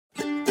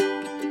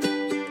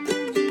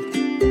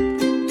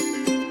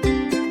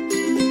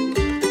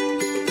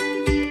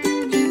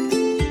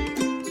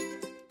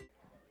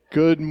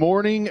Good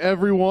morning,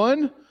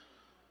 everyone.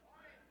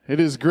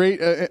 It is great.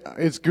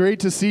 It's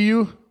great to see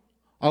you.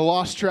 I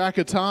lost track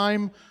of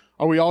time.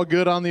 Are we all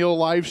good on the old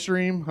live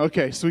stream?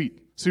 Okay,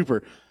 sweet,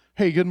 super.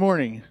 Hey, good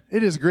morning.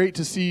 It is great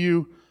to see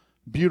you.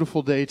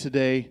 Beautiful day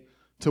today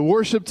to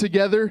worship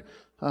together.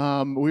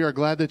 We are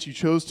glad that you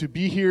chose to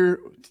be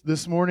here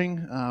this morning,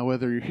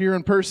 whether you're here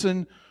in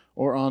person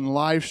or on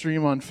live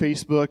stream on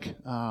Facebook.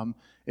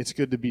 It's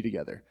good to be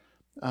together.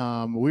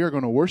 We are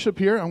going to worship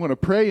here. I'm going to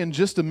pray in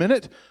just a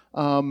minute.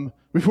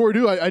 Before we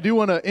do, I do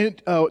want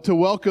to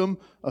welcome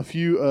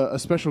a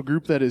special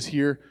group that is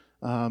here,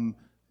 kind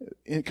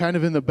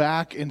of in the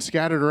back and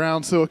scattered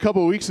around. So a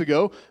couple of weeks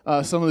ago,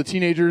 some of the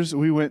teenagers,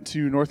 we went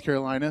to North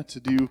Carolina to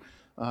do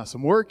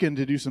some work and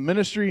to do some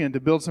ministry and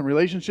to build some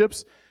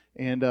relationships.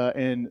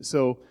 And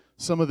so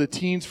some of the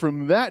teens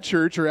from that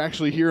church are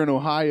actually here in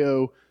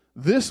Ohio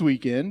this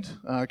weekend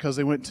because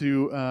they went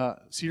to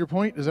Cedar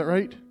Point. Is that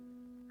right?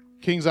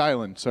 Kings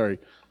Island, sorry.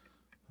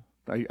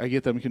 I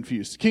get them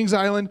confused. Kings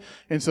Island,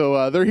 and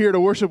so they're here to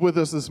worship with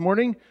us this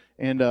morning.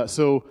 And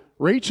so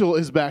Rachel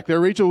is back there.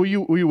 Rachel, will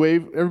you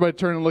wave? Everybody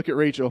turn and look at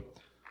Rachel.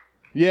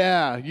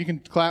 Yeah, you can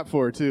clap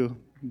for her too.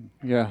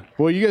 Yeah.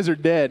 Well, you guys are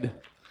dead.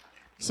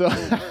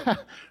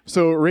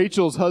 So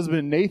Rachel's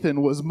husband,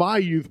 Nathan, was my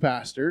youth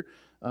pastor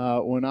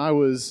when I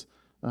was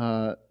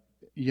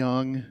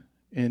young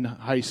in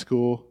high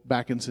school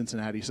back in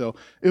Cincinnati. So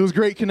it was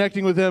great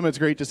connecting with them. It's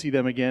great to see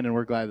them again, and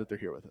we're glad that they're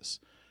here with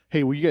us.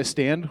 Hey, will you guys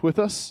stand with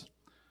us?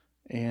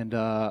 And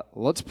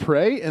let's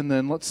pray, and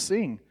then let's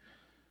sing.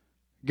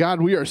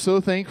 God, we are so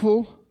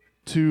thankful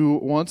to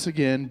once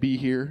again be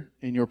here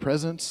in your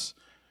presence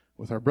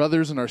with our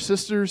brothers and our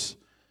sisters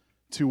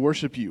to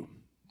worship you.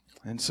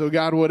 And so,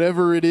 God,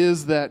 whatever it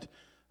is that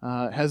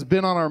has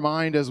been on our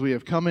mind as we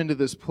have come into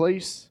this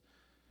place,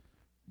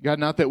 God,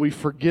 not that we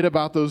forget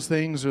about those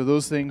things or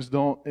those things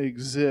don't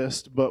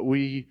exist, but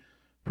we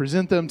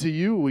present them to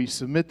you, we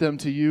submit them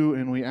to you,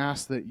 and we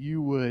ask that you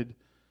would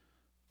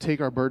take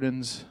our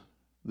burdens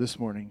this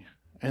morning.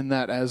 And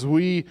that as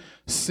we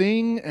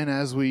sing and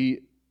as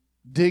we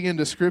dig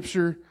into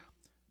Scripture,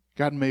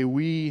 God, may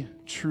we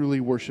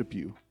truly worship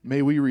you.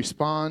 May we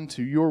respond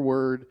to your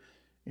word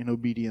in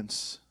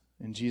obedience.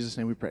 In Jesus'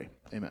 name we pray.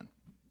 Amen.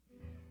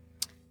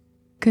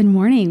 Good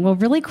morning. Well,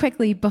 really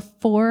quickly,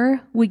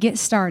 before we get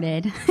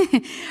started,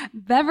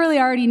 Beverly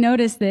already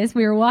noticed this.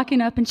 We were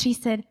walking up and she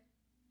said,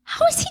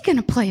 how is he going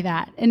to play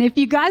that? And if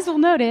you guys will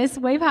notice,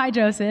 wave hi,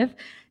 Joseph.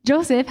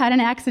 Joseph had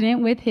an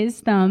accident with his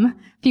thumb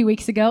a few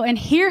weeks ago, and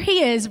here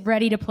he is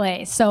ready to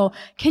play. So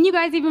can you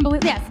guys even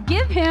believe? Yes,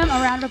 give him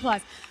a round of applause.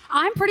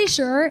 I'm pretty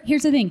sure,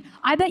 here's the thing,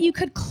 I bet you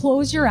could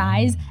close your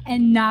eyes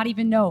and not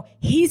even know.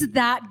 He's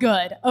that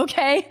good,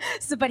 okay?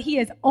 But he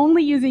is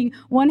only using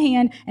one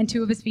hand and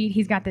two of his feet.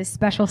 He's got this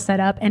special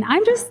setup, and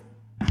I'm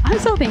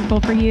so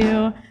thankful for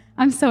you.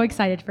 I'm so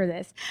excited for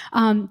this.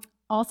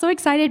 Also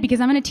excited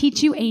because I'm going to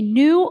teach you a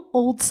new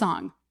old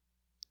song,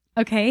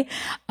 okay?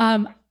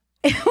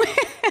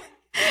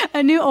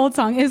 A new old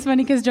song. It was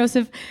funny because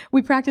Joseph,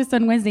 we practiced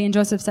on Wednesday, and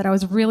Joseph said, I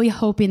was really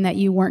hoping that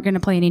you weren't going to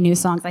play any new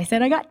songs. I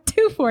said, I got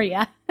two for you.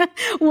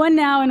 One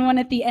now and one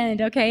at the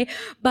end, okay?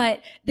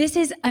 But this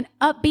is an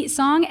upbeat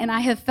song, and I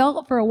have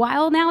felt for a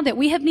while now that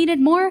we have needed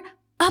more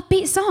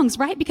upbeat songs,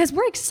 right? Because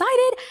we're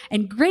excited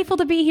and grateful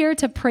to be here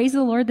to praise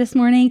the Lord this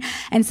morning.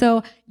 And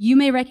so you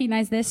may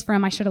recognize this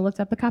from, I should have looked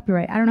up the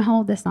copyright. I don't know how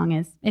old this song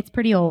is. It's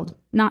pretty old.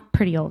 Not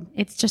pretty old.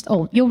 It's just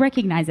old. You'll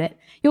recognize it.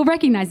 You'll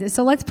recognize it.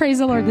 So let's praise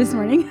the Lord this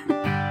morning.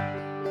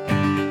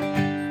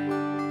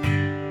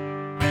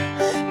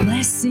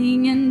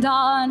 Blessing and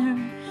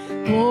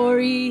honor,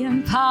 glory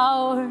and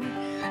power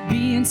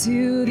be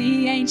unto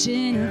the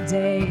Ancient of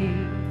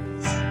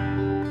Days.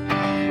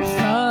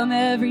 From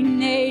every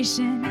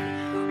nation,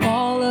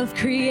 all of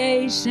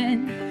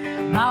creation,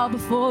 bow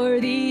before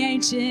the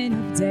Ancient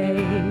of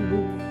Days.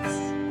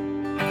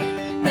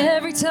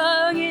 Every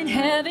tongue in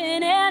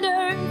heaven and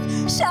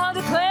earth shall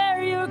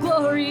declare your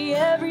glory.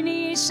 Every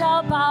knee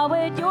shall bow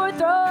at your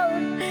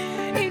throne.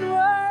 In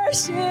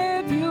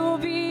worship you will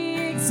be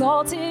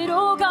exalted,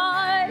 O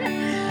God,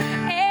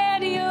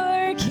 and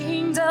your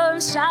kingdom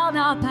shall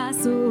not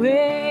pass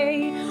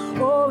away,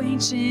 O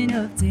Ancient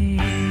of Days.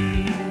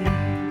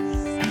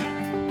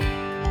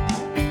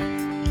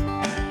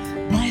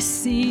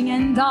 Blessing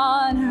and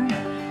honor,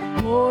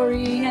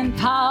 glory and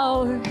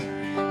power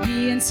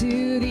be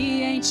unto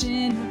the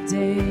Ancient of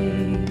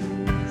Days.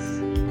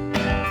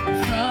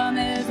 From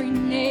every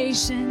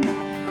nation,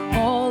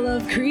 all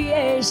of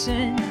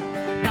creation,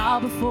 bow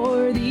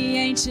before the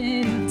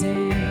Ancient of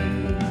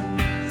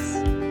Days.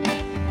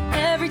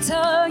 Every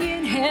tongue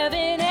in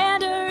heaven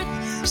and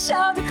earth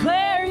shall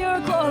declare your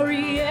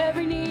glory.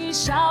 Every knee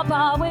shall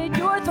bow at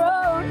your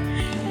throne.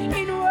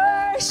 In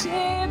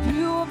worship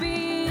you will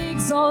be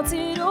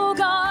exalted, O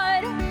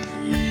God,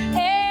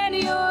 and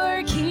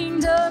your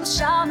kingdom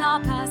shall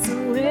not pass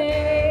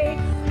away,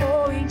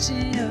 O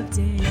Ancient of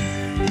Days.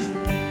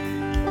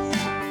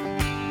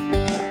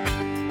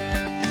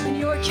 And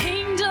your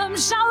kingdom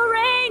shall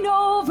reign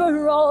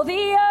over all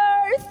the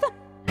earth,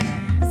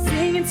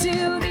 singing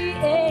to the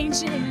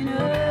Ancient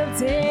of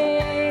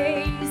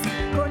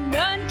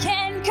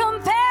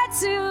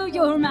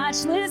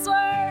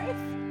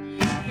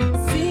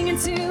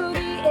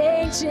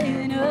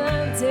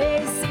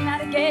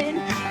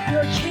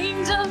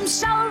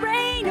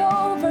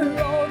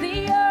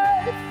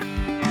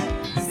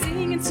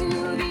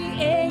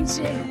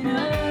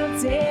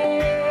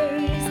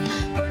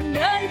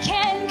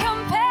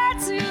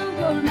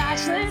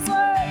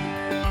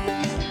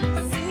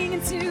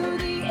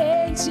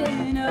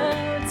Ancient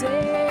of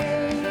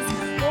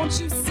Days. Won't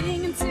you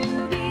sing into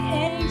the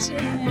Ancient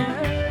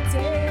of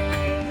Days?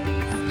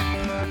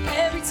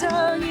 Every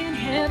tongue in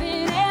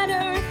heaven and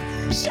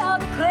earth shall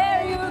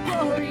declare your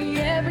glory.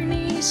 Every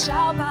knee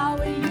shall bow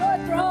at your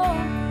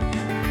throne.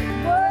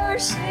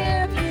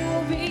 Worship you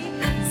will be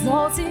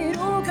exalted,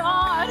 O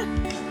God,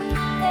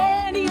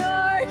 and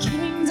your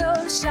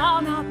kingdom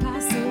shall not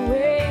pass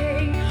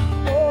away,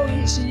 O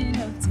Ancient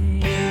of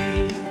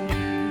Days.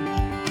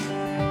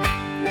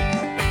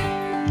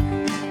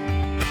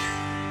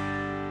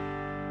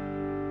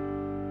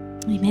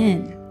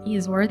 Amen. He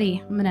is worthy.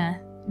 I'm going to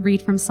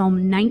read from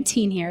Psalm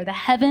 19 here. The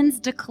heavens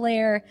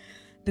declare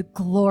the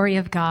glory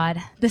of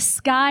God. The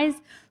skies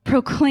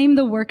proclaim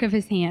the work of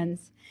his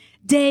hands.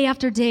 Day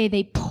after day,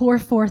 they pour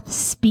forth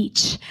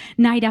speech.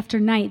 Night after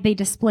night, they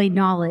display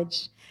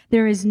knowledge.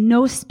 There is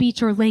no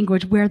speech or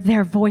language where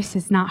their voice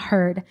is not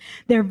heard.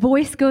 Their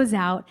voice goes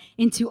out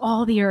into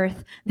all the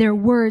earth, their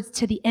words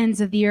to the ends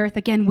of the earth.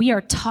 Again, we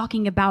are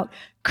talking about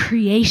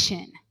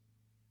creation,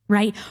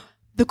 right?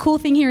 The cool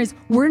thing here is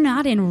we're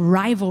not in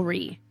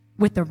rivalry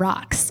with the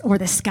rocks or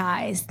the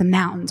skies, the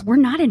mountains. We're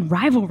not in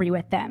rivalry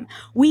with them.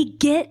 We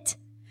get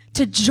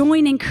to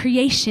join in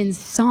creation's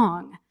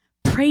song,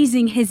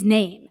 praising his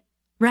name,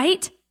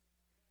 right?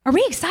 Are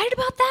we excited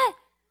about that?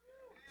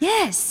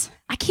 Yes.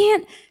 I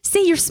can't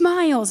see your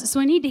smiles,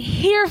 so I need to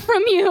hear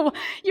from you,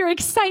 your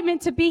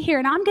excitement to be here.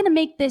 And I'm going to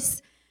make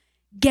this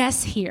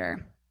guess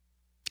here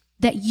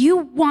that you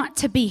want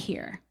to be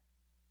here.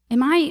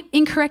 Am I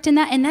incorrect in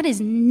that? And that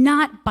is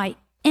not by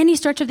any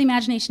stretch of the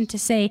imagination to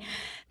say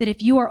that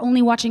if you are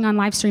only watching on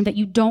live stream that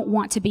you don't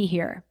want to be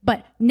here.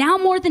 But now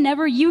more than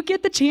ever, you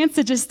get the chance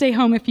to just stay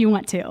home if you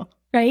want to,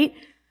 right?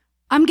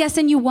 I'm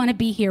guessing you want to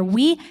be here.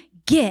 We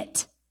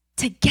get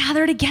to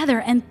gather together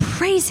and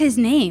praise his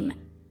name.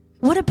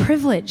 What a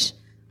privilege.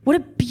 What a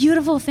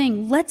beautiful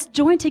thing. Let's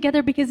join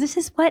together because this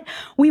is what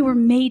we were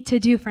made to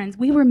do, friends.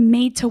 We were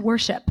made to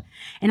worship.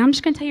 And I'm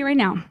just going to tell you right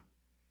now,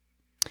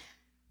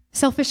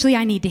 selfishly,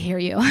 I need to hear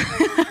you.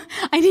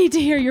 I need to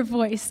hear your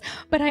voice.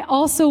 But I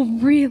also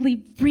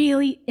really,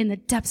 really, in the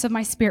depths of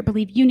my spirit,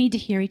 believe you need to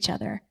hear each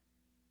other.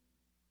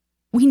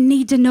 We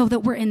need to know that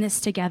we're in this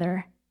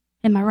together.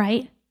 Am I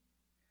right?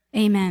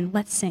 Amen.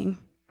 Let's sing.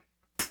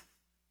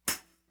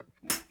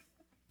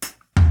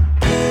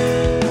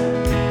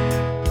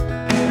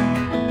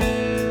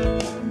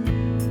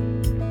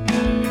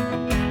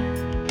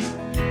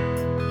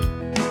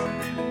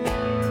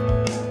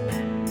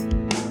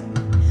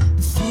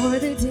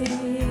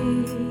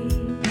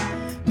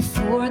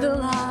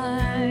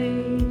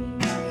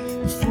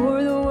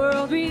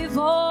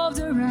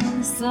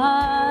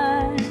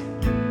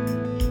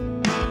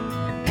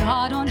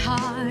 God on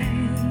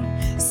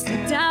high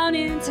stepped down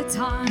into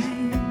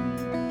time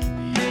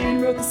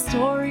and wrote the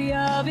story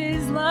of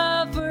his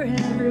love for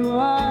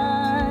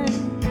everyone.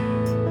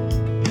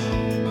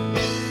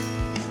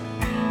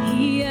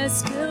 He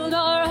has filled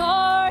our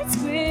hearts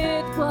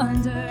with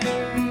wonder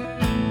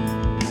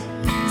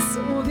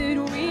so that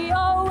we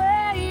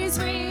always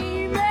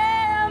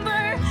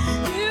remember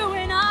you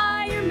and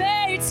I are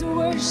made to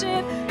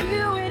worship.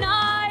 You and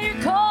I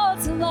are called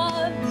to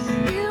love.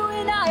 You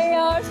and I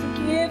are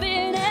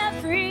forgiven and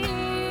free.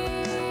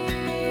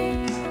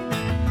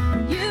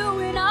 You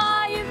and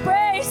I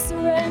embrace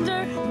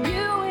surrender.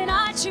 You and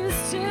I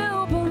choose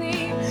to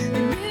believe.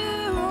 And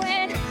you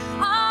and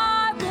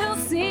I will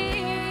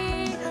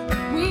see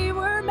we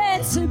were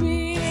meant to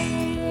be.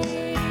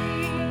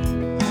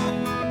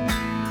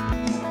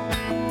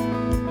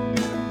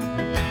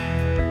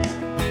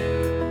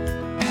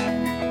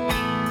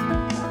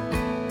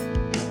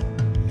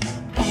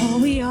 All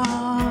we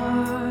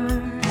are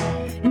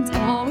and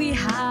all we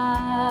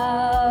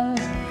have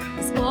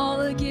is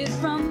all a gift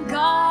from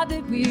God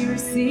that we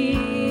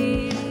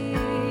receive.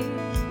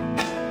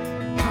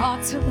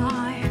 Brought to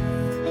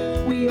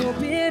life, we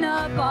open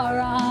up our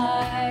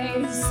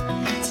eyes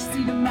to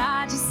see the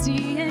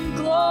majesty and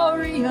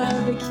glory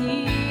of the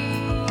King.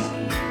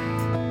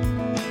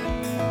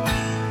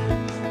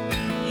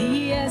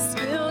 He has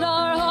filled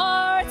our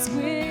hearts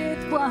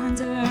with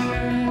wonder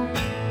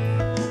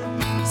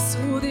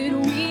so that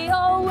we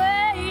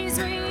always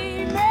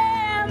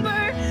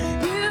remember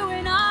you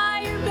and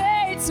I are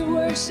made to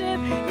worship.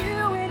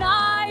 You and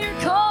I are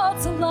called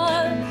to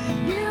love.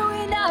 You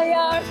and I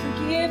are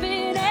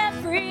forgiven and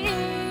free.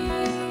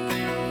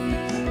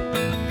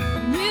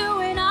 You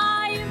and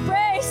I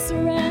embrace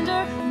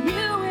surrender.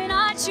 You and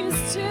I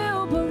choose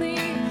to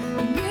believe.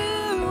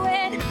 You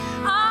and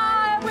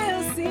I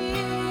will see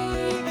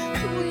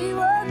we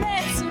were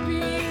meant to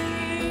be.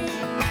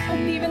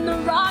 And even the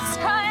rocks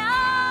cry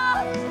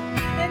out,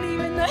 and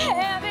even the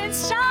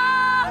heavens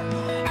shout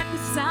at the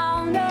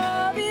sound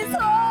of his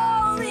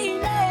holy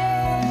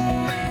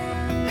name.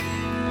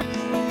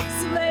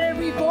 So let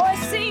every voice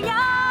sing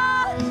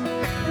out,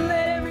 and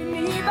let every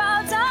knee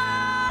bow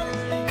down.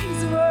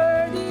 He's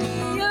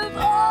worthy of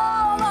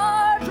all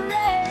our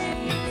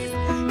praise.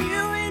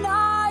 You and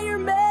I are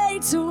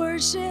made to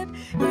worship.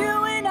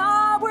 You and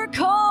I were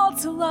called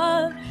to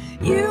love.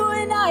 You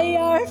and I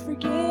are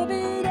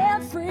forgiven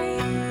and free.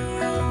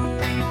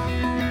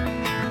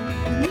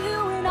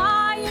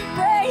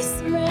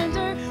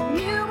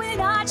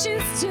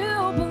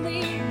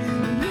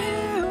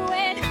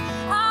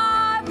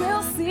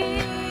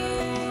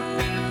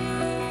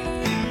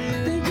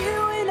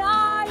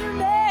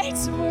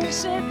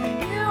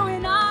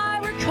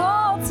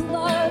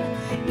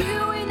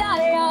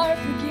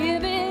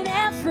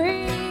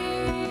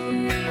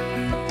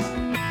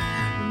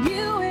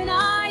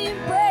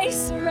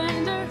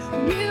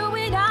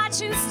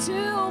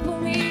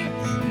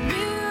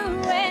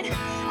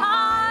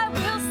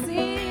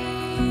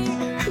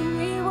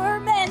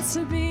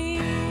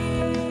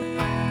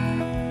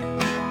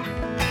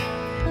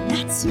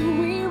 That's who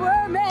we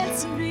were meant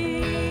to be.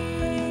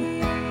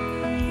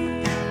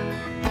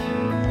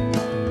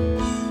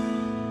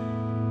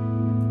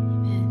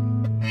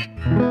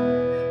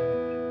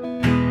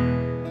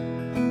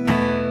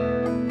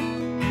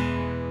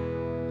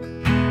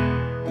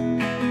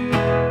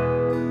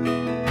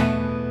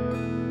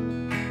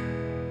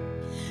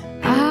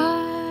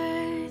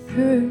 I've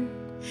heard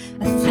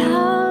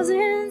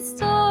 1,000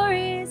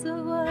 stories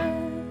of what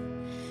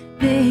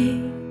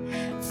they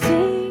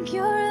think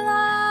you're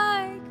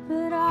like,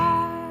 but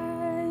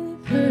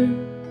I've heard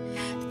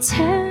the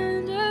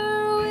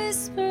tender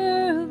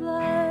whisper of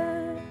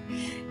love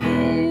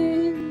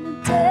in the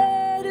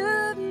dead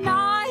of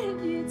night,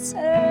 and you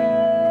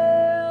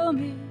tell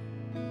me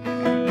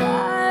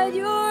that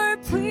you're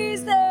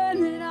pleased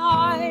and that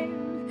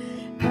I'm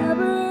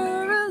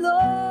never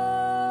alone.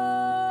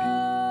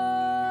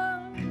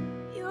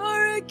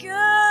 You're a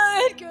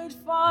good, good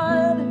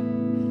father.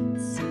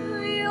 It's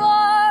who you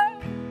are.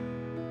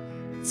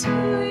 It's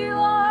who you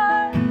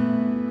are.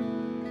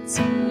 It's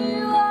who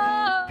you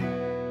are.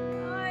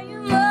 I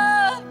am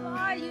loved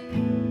by you.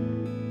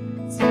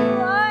 It's who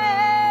I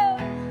am.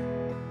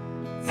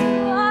 It's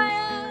who I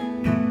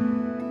am.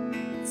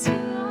 It's who I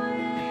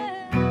am.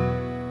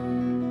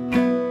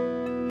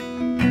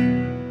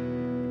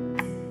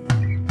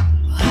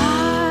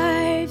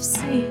 I've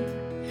seen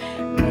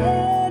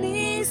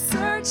many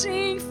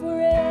searching for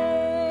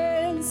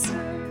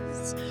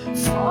answers,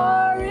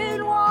 far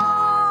and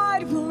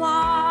wide. Well,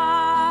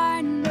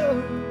 I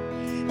know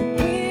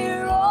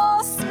we're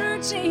all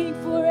searching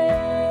for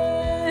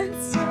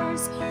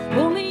answers.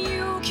 Only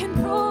you can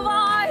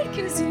provide,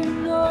 'cause you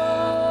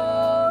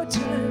know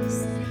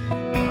just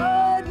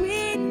what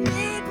we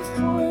need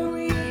before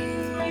we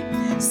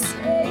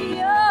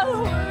say a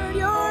word.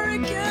 You're a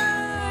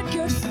good,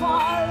 good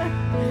father.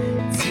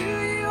 It's who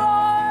you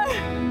are.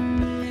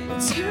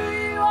 It's who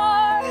you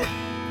are.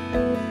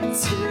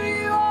 It's who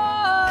you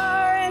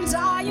are. And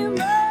I am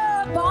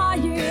loved by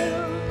you.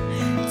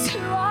 It's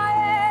who I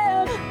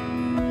am.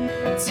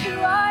 It's who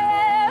I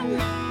am.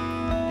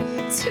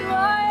 It's who I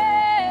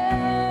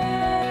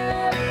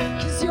am.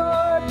 'Cause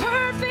you're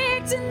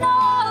perfect in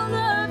all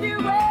of your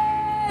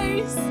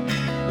ways.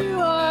 You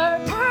are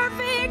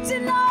perfect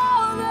in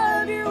all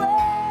of your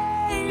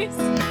ways.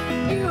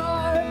 You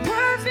are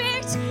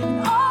perfect in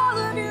all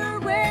of your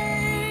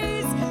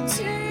ways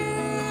to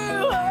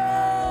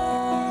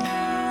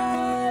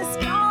us.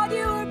 God,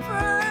 you are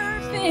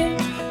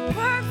perfect,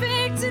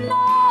 perfect in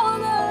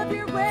all of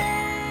your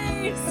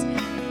ways.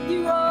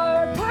 You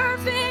are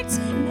perfect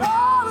in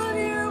all of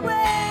your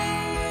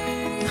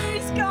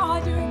ways.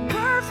 God, you're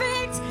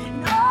perfect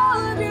in all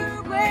of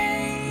your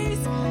ways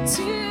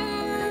to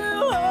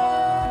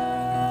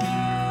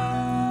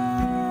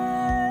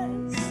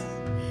us.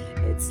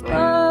 It's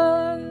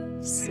love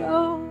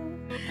so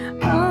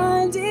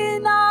undeniable.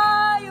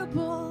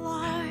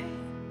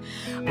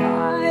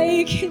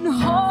 I can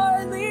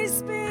hardly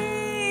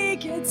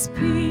speak. It's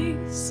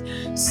peace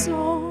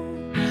so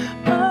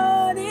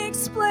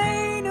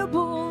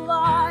unexplainable.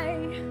 I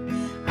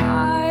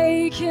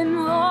can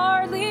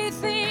hardly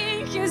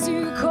think as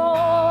you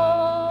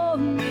call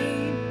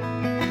me.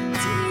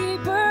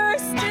 Deeper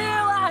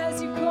still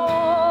as you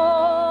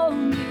call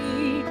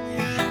me.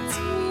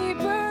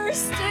 Deeper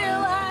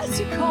still as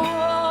you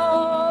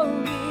call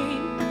me.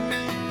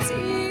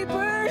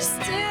 Deeper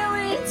still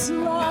into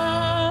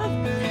love.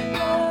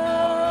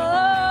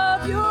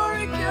 Love, you're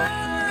a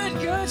good,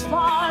 good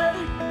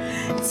father.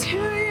 It's who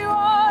you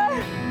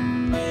are.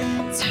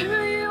 It's who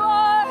you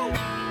are.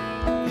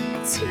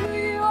 It's who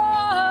you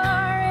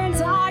are. And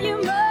I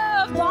am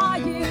loved by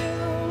you.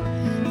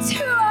 It's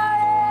who I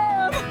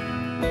am.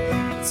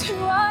 It's who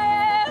I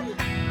am.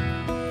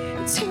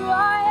 It's who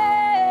I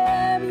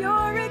am.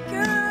 You're a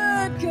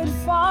good, good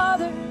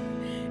father.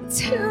 It's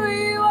who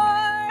you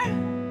are.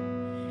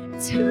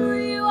 It's who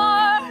you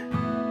are.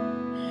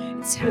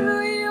 It's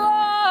who you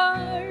are.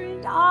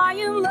 And I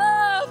am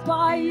loved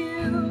by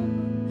you.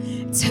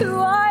 It's who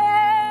I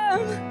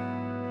am.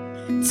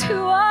 It's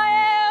who I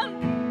am.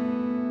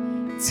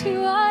 It's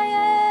who I am.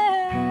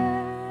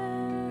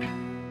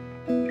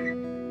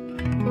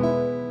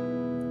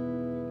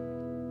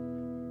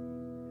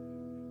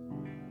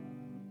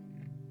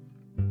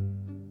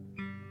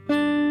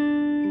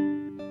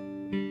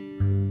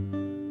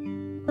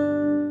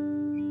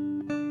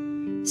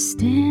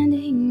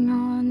 Standing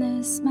on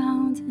this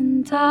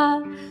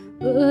mountaintop,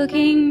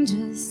 looking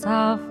just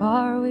how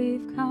far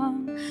we've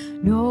come,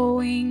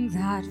 knowing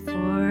that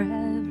for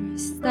every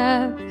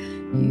step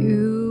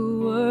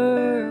you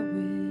were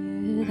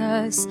with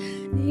us,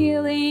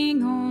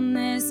 kneeling on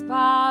this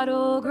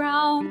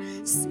battleground,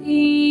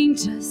 seeing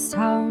just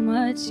how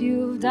much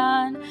you've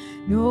done,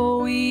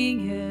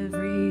 knowing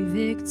every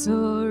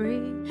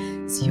victory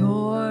is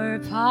your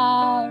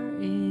power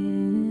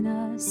in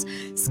us.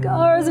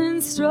 Scars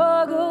and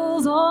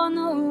struggles on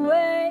the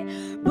way,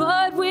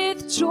 but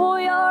with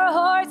joy our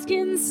hearts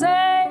can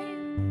say,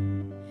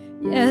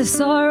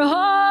 yes, our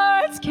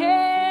hearts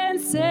can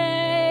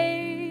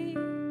say,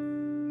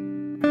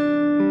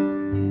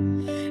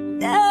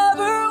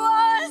 never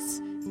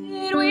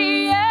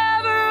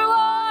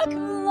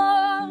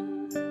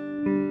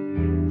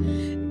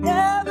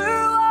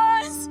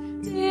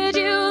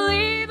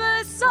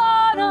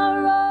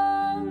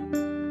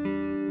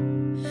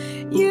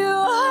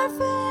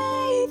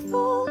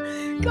faithful.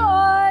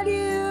 God,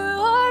 you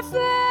are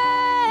faithful.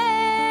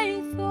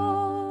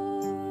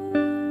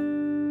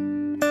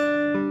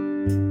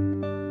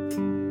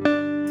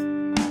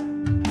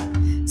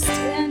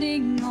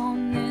 Standing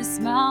on this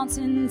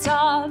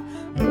mountaintop,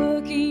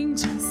 looking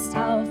just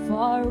how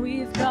far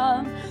we've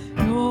come,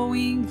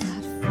 knowing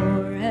that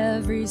for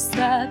every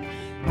step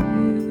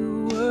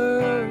you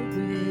were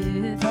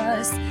with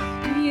us,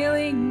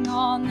 kneeling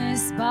on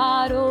this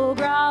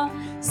battleground,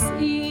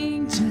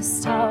 seeing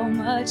just how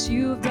much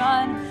you've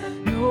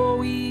done,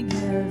 knowing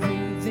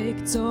every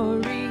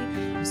victory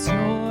is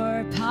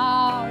your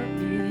power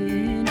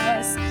in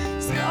us.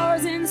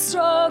 Scars and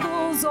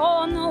struggles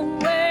on the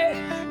way,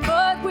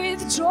 but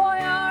with joy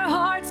our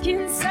hearts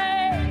can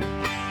say,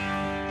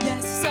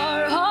 yes,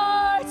 our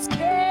hearts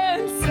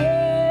can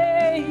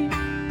say,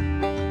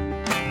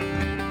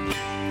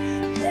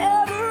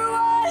 never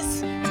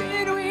once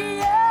did we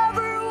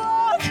ever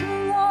walk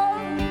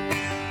alone.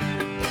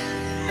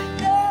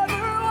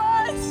 Never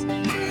once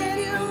did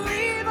you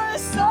leave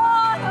us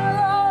all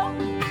alone.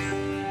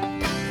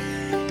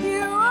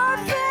 You are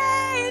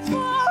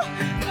faithful,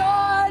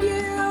 God,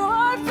 you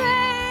are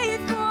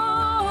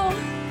faithful.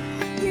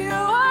 You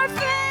are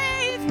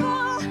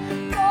faithful,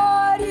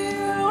 God,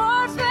 you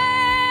are faithful.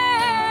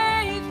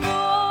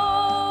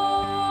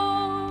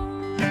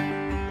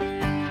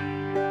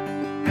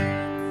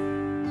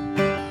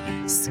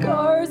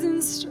 Scars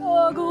and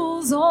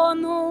struggles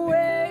on the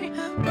way,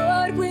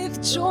 but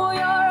with joy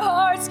our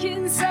hearts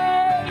can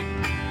say,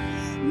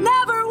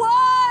 never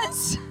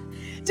once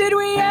did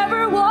we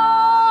ever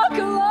walk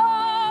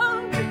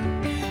alone.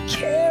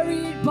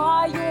 Carried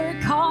by your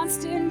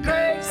constant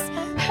grace,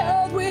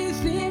 held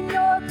within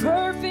your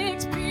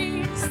perfect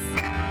peace.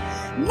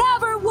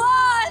 Never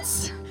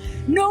once,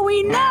 no,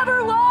 we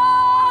never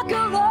walk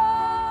alone.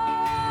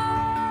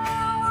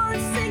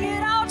 Sing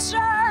it out,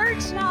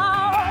 church,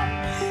 now.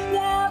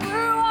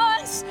 Never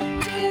once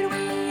did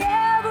we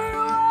ever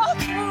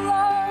walk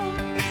alone.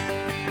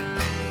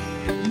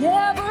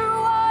 Never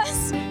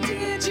once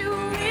did you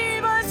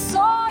leave us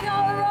on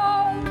our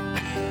own.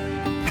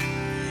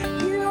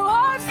 You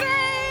are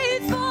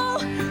faithful,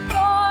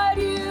 God,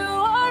 you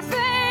are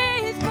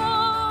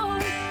faithful.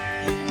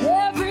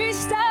 Every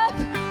step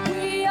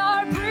we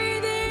are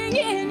breathing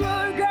in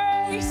your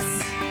grace.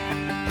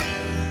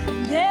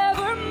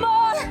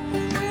 Nevermore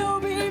we'll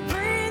be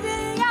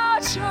breathing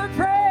out your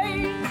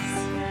praise.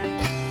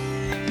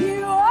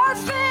 You are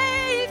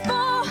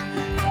faithful,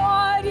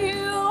 God,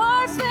 you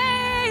are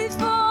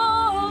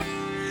faithful.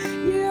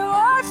 You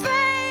are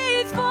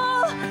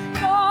faithful,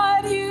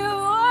 God, you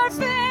are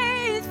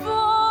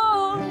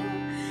faithful.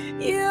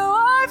 You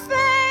are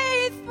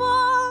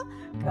faithful,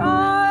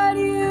 God,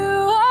 you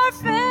are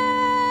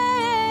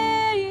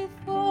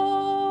faithful.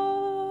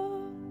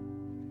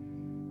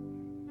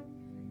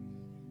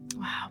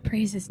 Wow,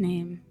 praise his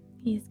name.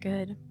 He's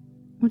good.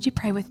 Would you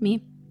pray with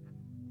me?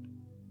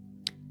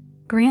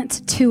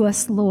 Grant to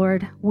us,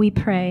 Lord, we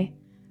pray,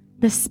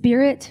 the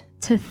Spirit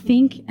to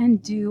think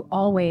and do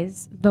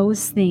always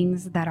those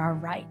things that are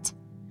right,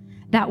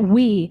 that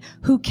we,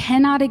 who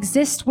cannot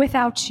exist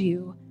without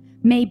you,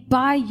 may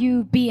by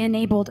you be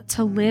enabled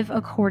to live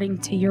according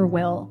to your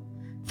will,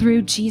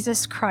 through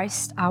Jesus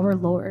Christ our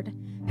Lord,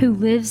 who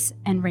lives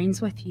and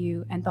reigns with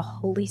you and the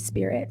Holy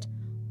Spirit,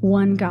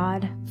 one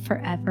God,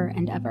 forever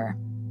and ever.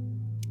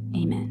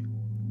 Amen.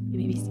 You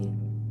may be seated.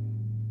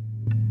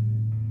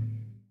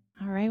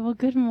 All right, well,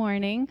 good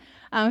morning.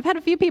 I've had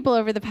a few people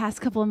over the past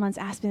couple of months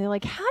ask me, they're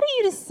like, how do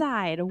you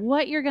decide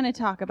what you're going to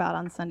talk about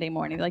on Sunday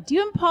morning? Like, do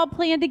you and Paul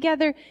plan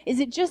together? Is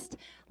it just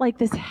like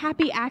this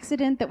happy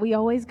accident that we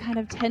always kind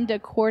of tend to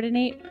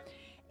coordinate?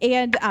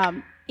 And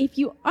if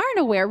you aren't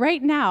aware,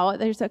 right now,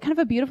 there's a kind of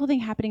a beautiful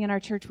thing happening in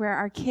our church where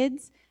our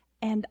kids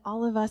and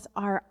all of us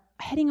are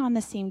heading on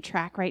the same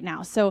track right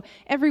now. So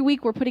every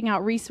week we're putting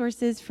out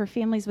resources for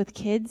families with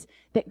kids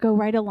that go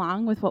right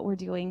along with what we're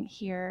doing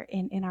here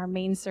in our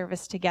main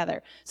service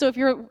together. So if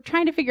you're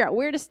trying to figure out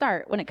where to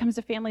start when it comes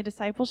to family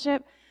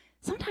discipleship,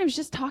 sometimes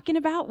just talking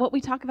about what we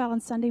talk about on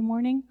Sunday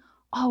morning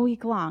all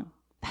week long,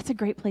 that's a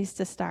great place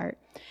to start.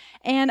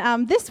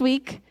 And this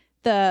week,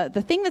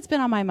 the thing that's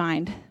been on my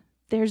mind,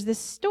 there's this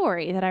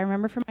story that I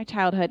remember from my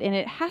childhood, and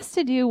it has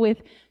to do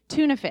with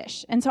tuna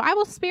fish. And so I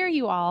will spare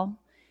you all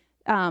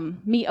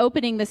me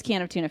opening this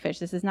can of tuna fish.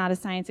 This is not a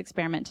science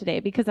experiment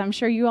today, because I'm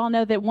sure you all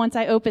know that once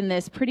I open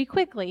this pretty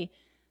quickly,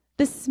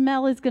 the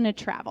smell is going to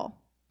travel.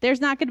 There's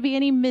not going to be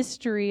any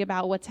mystery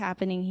about what's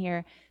happening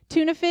here.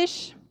 Tuna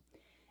fish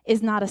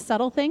is not a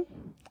subtle thing.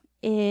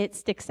 It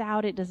sticks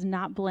out. It does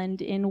not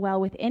blend in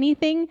well with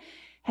anything.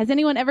 Has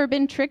anyone ever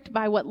been tricked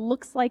by what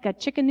looks like a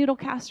chicken noodle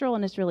casserole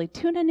and it's really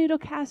tuna noodle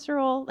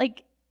casserole?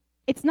 Like,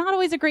 it's not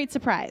always a great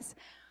surprise.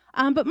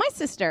 But my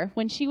sister,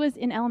 when she was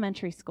in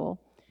elementary school,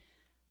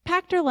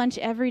 packed her lunch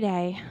every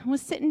day,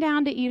 was sitting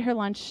down to eat her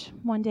lunch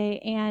one day,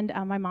 and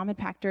my mom had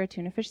packed her a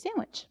tuna fish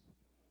sandwich.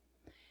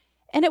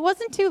 And it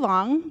wasn't too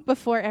long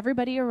before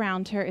everybody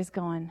around her is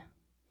going,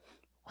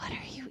 "What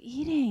are you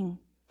eating?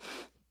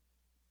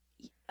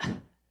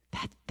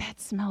 That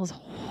smells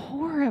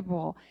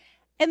horrible."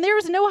 And there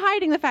was no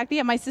hiding the fact that,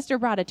 yeah, my sister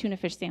brought a tuna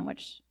fish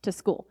sandwich to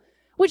school,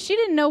 which she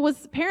didn't know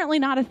was apparently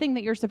not a thing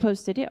that you're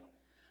supposed to do.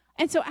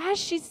 And so as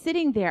she's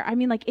sitting there, I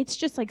mean, like, it's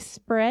just like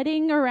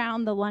spreading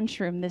around the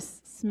lunchroom,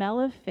 this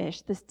smell of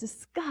fish, this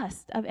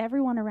disgust of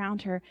everyone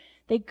around her.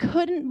 They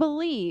couldn't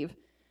believe,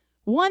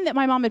 one, that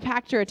my mom had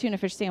packed her a tuna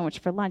fish sandwich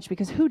for lunch,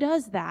 because who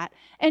does that?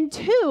 And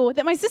two,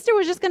 that my sister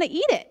was just going to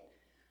eat it.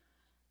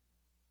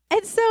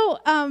 And so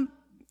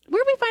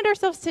where we find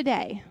ourselves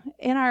today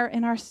in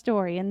our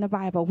story in the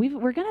Bible,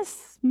 we're going to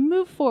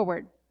move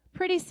forward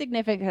pretty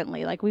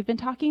significantly. Like, we've been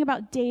talking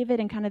about David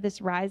and kind of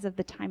this rise of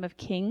the time of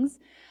kings.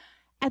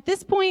 At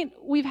this point,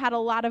 we've had a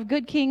lot of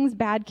good kings,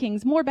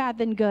 more bad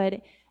than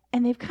good,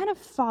 and they've kind of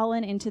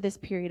fallen into this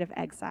period of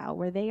exile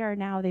where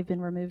they've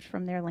been removed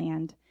from their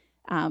land.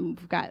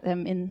 We've got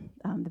them in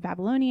the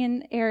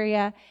Babylonian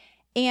area,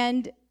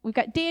 and we've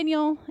got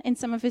Daniel and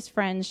some of his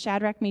friends,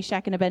 Shadrach,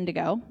 Meshach, and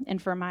Abednego.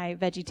 And for my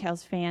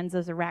VeggieTales fans,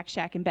 those are Rack,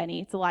 Shack, and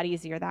Benny. It's a lot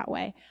easier that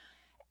way.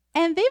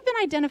 And they've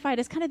been identified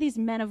as kind of these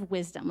men of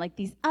wisdom, like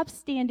these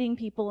upstanding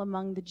people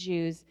among the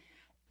Jews.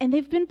 And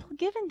they've been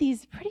given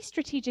these pretty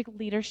strategic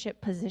leadership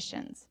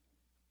positions.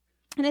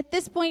 And at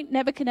this point,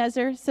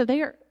 Nebuchadnezzar, so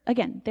they're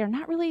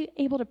not really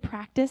able to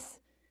practice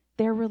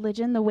their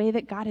religion the way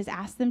that God has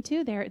asked them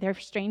to. They're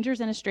strangers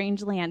in a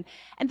strange land.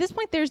 At this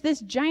point, there's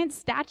this giant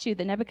statue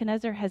that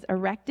Nebuchadnezzar has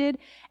erected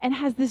and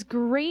has this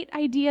great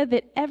idea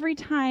that every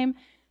time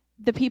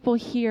the people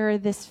hear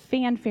this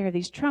fanfare,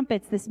 these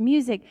trumpets, this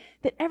music,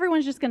 that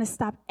everyone's just going to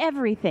stop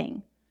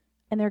everything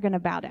and they're going to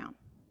bow down.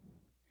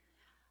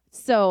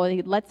 So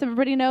he lets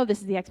everybody know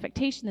this is the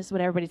expectation, this is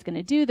what everybody's going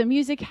to do. The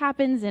music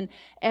happens and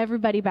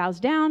everybody bows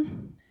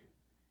down,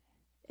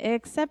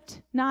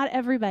 except not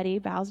everybody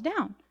bows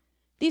down.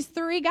 These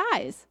three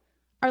guys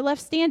are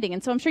left standing.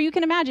 And so I'm sure you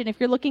can imagine, if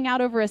you're looking out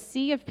over a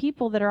sea of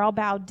people that are all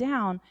bowed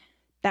down,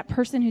 that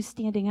person who's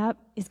standing up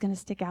is going to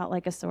stick out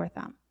like a sore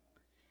thumb.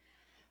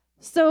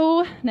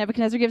 So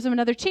Nebuchadnezzar gives him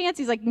another chance.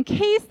 He's like, in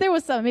case there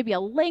was maybe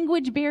a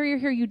language barrier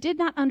here, you did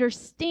not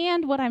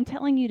understand what I'm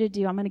telling you to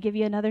do, I'm going to give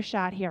you another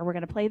shot here. We're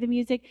going to play the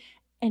music,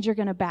 and you're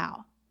going to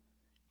bow.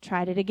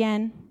 Tried it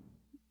again.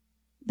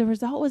 The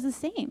result was the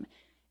same.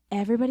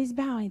 Everybody's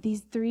bowing.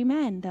 These three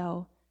men,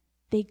 though,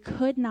 they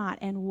could not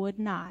and would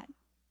not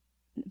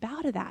bow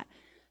to that.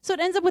 So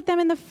it ends up with them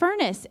in the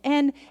furnace,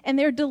 and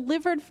they're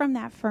delivered from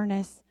that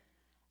furnace.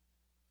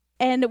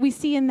 And we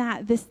see in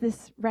that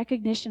this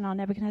recognition on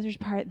Nebuchadnezzar's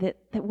part that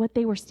what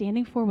they were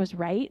standing for was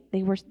right.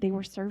 They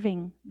were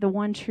serving the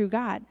one true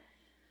God.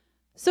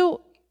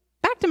 So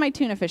back to my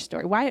tuna fish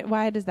story.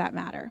 Why does that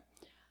matter?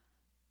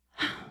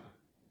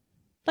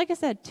 Like I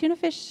said, tuna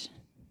fish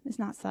is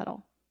not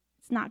subtle.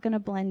 It's not going to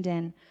blend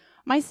in.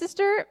 My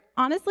sister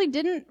honestly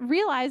didn't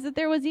realize that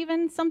there was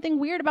even something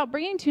weird about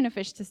bringing tuna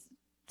fish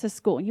to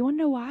school. You want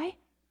to know why?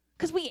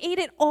 Because we ate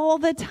it all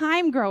the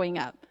time growing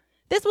up.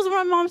 This was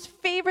one of my mom's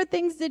favorite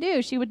things to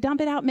do. She would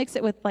dump it out, mix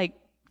it with like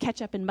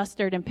ketchup and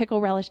mustard and pickle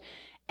relish,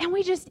 and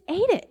we just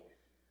ate it.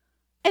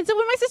 And so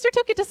when my sister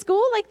took it to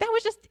school, like, that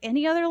was just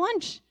any other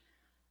lunch.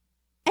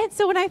 And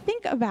so when I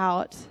think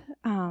about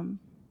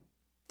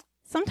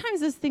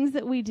sometimes those things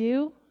that we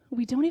do,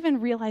 we don't even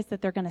realize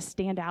that they're going to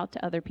stand out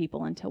to other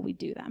people until we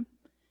do them.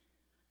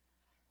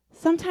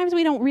 Sometimes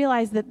we don't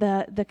realize that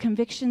the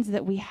convictions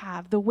that we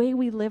have, the way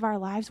we live our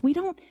lives, we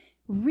don't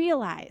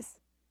realize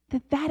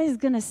that is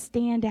going to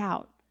stand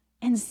out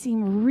and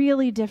seem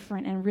really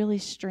different and really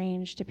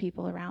strange to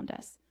people around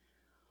us.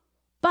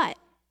 But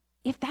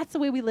if that's the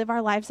way we live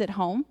our lives at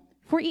home,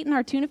 if we're eating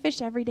our tuna fish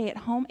every day at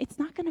home, it's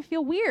not going to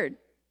feel weird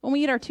when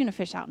we eat our tuna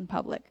fish out in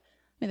public. I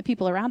mean, the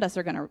people around us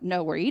are going to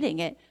know we're eating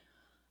it.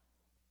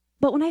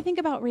 But when I think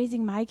about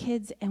raising my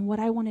kids and what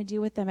I want to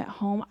do with them at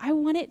home, I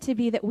want it to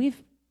be that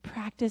we've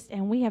practiced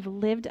and we have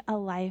lived a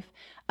life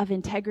of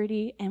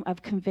integrity and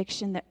of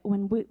conviction, that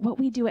what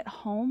we do at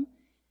home,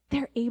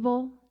 they're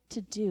able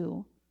to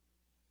do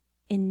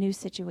in new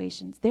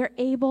situations. They're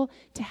able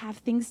to have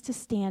things to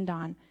stand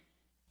on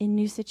in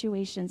new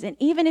situations. And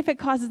even if it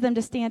causes them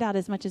to stand out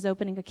as much as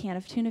opening a can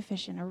of tuna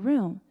fish in a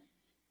room,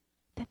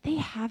 that they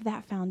have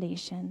that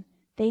foundation.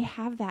 They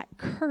have that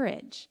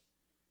courage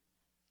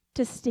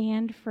to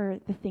stand for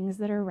the things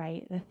that are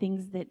right, the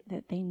things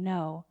that they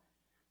know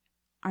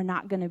are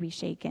not going to be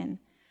shaken.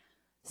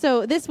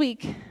 So this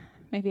week,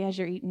 maybe as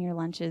you're eating your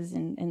lunches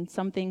and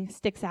something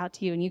sticks out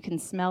to you and you can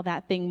smell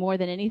that thing more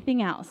than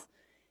anything else,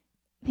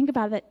 think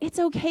about it. It's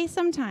okay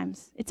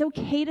sometimes. It's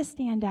okay to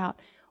stand out.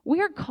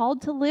 We are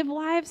called to live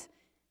lives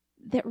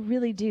that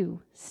really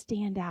do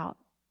stand out.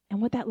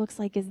 And what that looks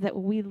like is that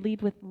we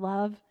lead with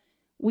love.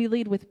 We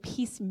lead with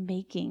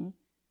peacemaking.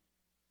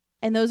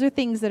 And those are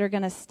things that are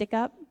going to stick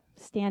up,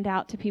 stand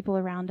out to people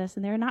around us,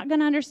 and they're not going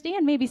to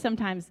understand maybe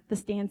sometimes the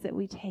stands that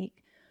we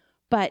take.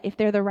 But if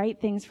they're the right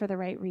things for the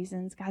right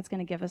reasons, God's going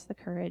to give us the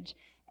courage,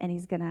 and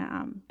he's going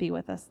to be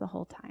with us the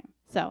whole time.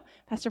 So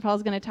Pastor Paul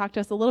is going to talk to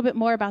us a little bit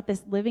more about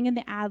this living in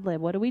the ad-lib.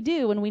 What do we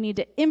do when we need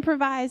to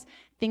improvise?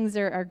 Things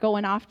are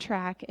going off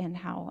track, and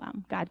how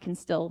God can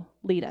still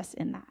lead us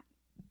in that.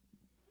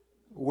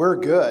 We're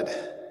good.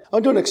 I'll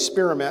do an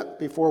experiment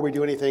before we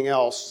do anything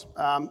else.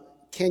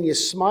 Can you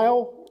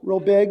smile real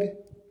big?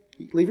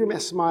 Leave your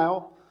mouth,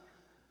 smile.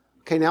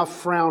 Okay, now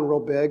frown real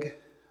big.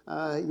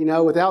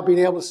 Without being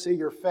able to see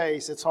your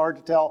face, it's hard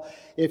to tell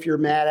if you're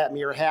mad at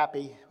me or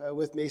happy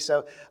with me,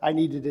 so I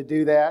needed to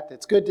do that.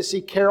 It's good to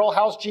see Carol.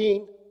 How's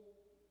Gene?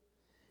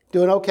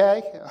 Doing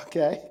okay?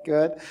 Okay,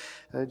 good.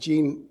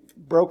 Gene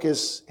broke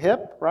his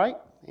hip, right?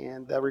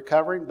 And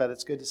recovering, but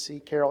it's good to see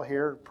Carol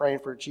here, praying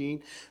for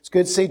Gene. It's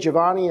good to see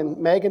Giovanni and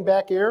Megan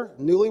back here,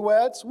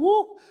 newlyweds.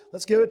 Woo!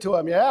 Let's give it to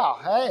them. Yeah,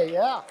 hey,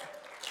 yeah.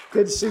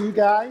 Good to see you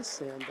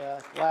guys, and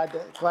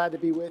glad to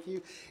be with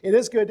you. It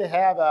is good to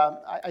have,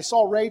 I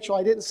saw Rachel.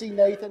 I didn't see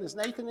Nathan. Is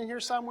Nathan in here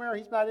somewhere?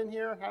 He's not in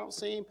here. I don't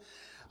see him.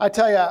 I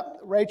tell you,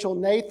 Rachel,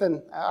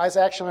 Nathan, I was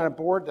actually on a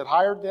board that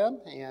hired them,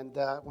 and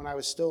when I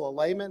was still a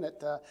layman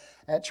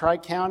at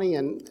Tri-County,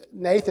 and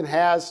Nathan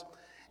has,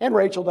 and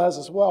Rachel does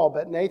as well,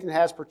 but Nathan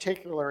has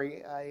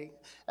particularly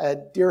a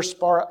dear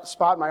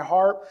spot in my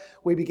heart.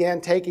 We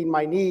began taking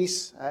my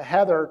niece,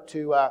 Heather,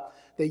 to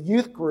the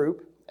youth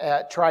group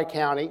at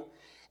Tri-County,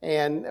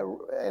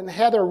 and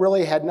Heather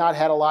really had not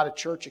had a lot of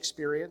church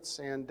experience,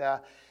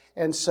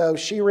 and so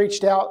she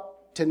reached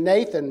out to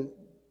Nathan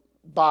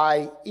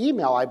by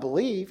email, I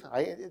believe.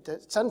 It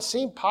doesn't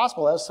seem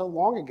possible. That was so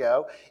long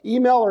ago.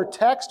 Email or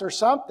text or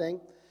something,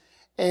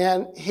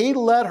 and he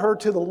led her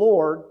to the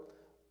Lord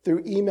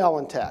through email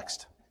and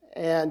text.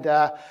 And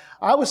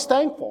I was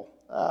thankful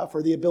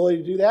for the ability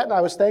to do that, and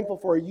I was thankful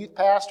for a youth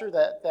pastor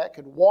that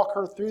could walk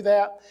her through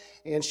that.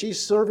 And she's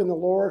serving the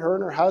Lord, her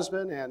and her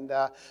husband, and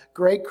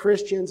great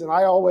Christians. And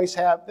I always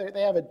have,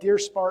 they have a dear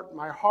spot in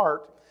my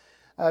heart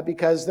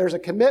because there's a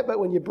commitment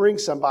when you bring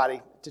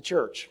somebody to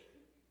church.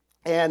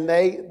 And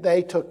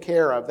they took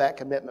care of that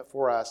commitment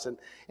for us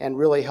and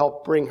really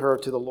helped bring her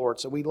to the Lord.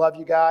 So we love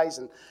you guys,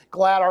 and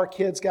glad our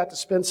kids got to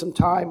spend some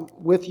time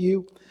with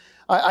you.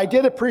 I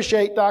did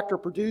appreciate Dr.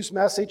 Perdue's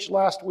message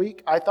last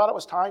week. I thought it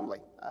was timely,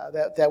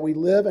 that we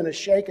live in a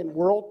shaken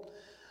world,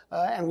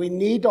 and we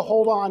need to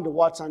hold on to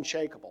what's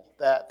unshakable.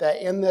 That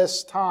in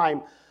this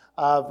time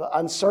of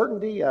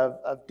uncertainty,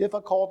 of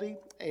difficulty,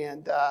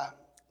 and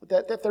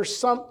that there's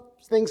some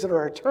things that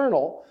are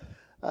eternal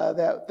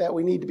that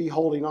we need to be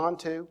holding on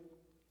to.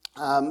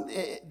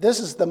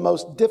 This is the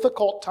most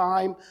difficult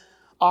time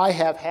I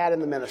have had in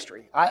the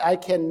ministry. I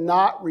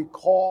cannot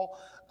recall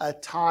a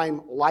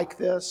time like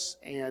this,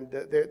 and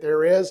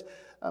there is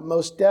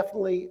most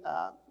definitely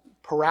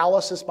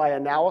paralysis by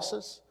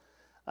analysis.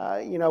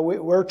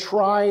 We're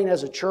trying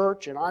as a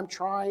church, and I'm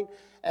trying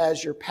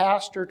as your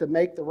pastor to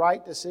make the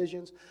right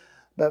decisions.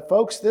 But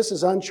folks, this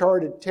is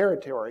uncharted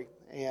territory,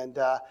 and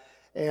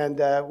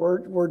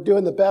we're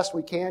doing the best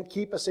we can.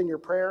 Keep us in your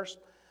prayers.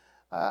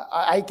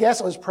 I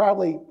guess it was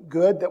probably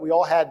good that we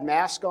all had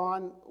masks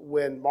on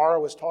when Mara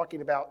was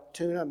talking about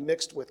tuna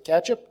mixed with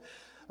ketchup,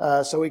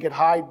 so we could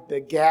hide the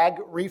gag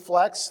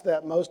reflex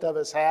that most of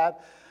us had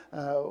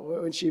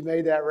when she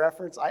made that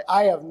reference.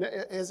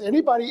 Has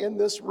anybody in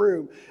this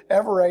room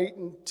ever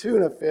eaten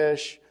tuna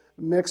fish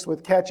mixed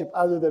with ketchup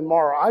other than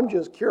Mara? I'm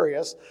just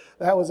curious.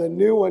 That was a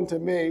new one to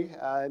me.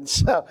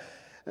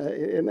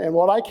 And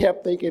what I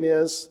kept thinking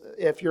is,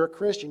 if you're a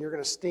Christian, you're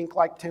going to stink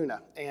like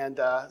tuna. And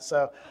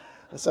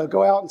so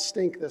go out and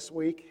stink this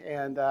week.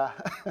 And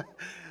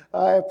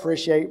I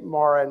appreciate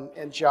Mara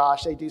and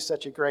Josh. They do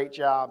such a great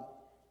job.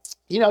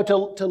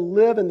 To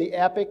live in the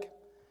epic,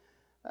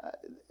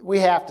 we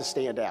have to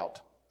stand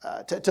out.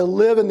 To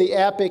live in the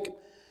epic,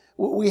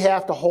 we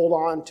have to hold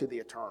on to the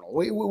eternal.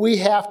 We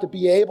have to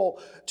be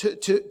able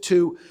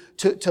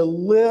to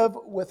live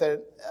with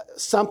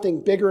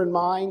something bigger in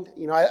mind.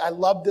 I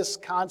love this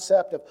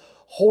concept of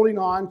holding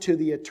on to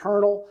the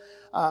eternal.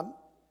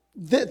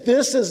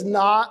 This is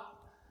not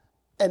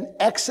an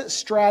exit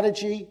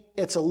strategy,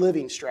 it's a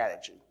living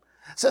strategy.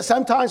 So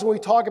sometimes when we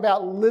talk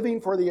about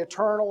living for the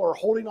eternal or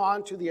holding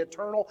on to the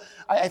eternal,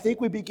 I think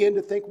we begin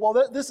to think, well,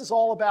 this is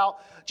all about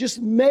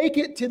just make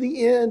it to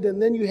the end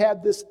and then you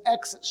have this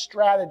exit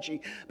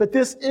strategy. But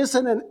this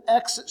isn't an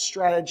exit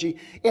strategy.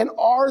 In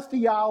our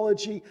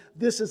theology,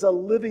 this is a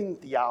living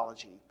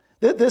theology.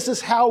 This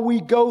is how we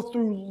go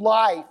through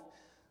life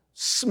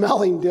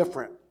smelling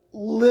different,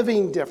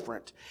 living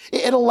different.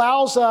 It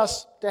allows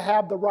us to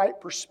have the right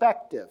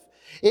perspective.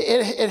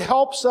 It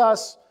helps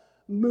us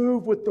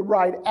move with the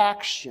right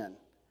action.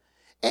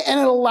 And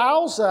it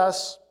allows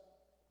us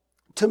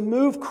to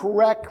move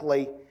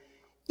correctly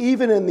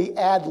even in the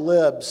ad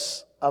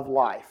libs of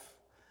life.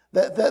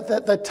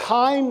 The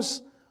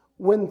times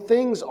when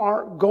things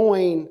aren't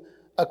going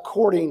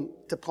according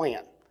to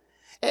plan.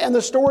 And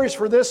the stories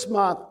for this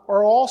month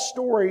are all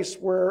stories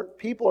where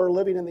people are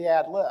living in the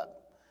ad lib.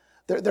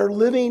 They're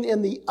living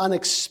in the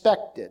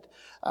unexpected.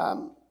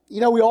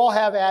 We all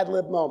have ad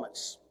lib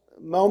moments.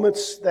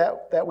 Moments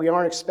that we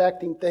aren't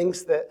expecting,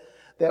 things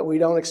that we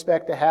don't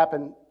expect to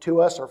happen to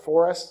us or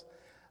for us.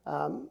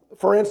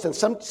 For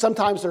instance,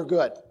 sometimes they're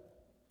good.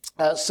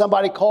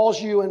 Somebody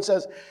calls you and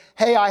says,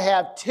 hey, I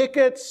have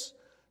tickets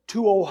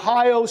to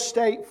Ohio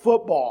State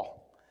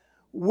football.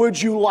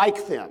 Would you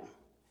like them?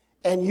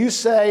 And you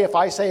say, if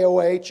I say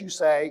OH, you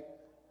say,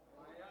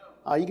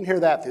 You can hear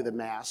that through the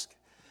mask.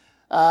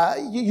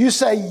 You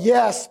say,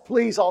 yes,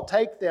 please, I'll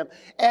take them.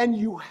 And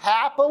you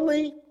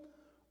happily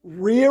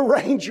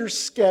rearrange your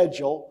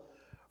schedule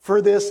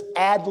for this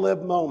ad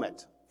lib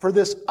moment, for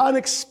this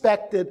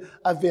unexpected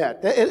event.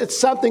 It's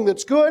something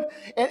that's good,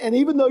 and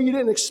even though you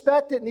didn't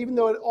expect it, and even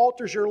though it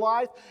alters your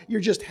life,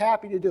 you're just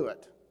happy to do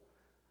it.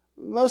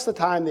 Most of the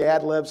time, the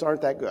ad libs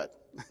aren't that good.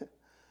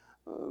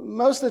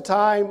 Most of the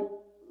time,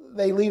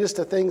 they lead us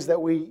to things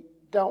that we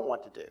don't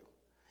want to do.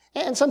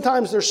 And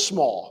sometimes they're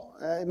small.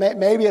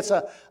 Maybe it's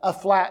a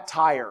flat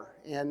tire,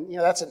 and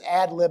that's an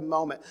ad lib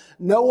moment.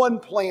 No one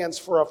plans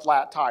for a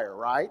flat tire,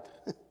 right?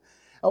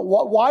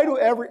 Why do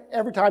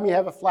every time you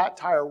have a flat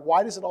tire,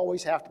 why does it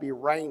always have to be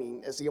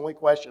raining is the only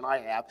question I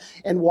have.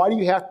 And why do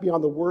you have to be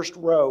on the worst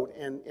road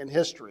in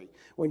history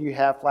when you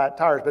have flat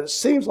tires? But it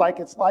seems like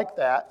it's like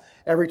that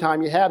every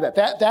time you have that.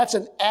 That's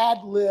an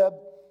ad lib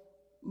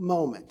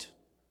moment.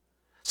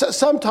 So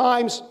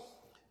sometimes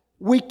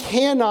we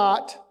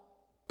cannot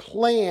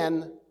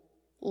plan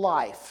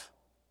life.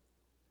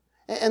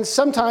 And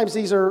sometimes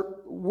these are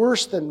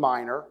worse than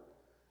minor,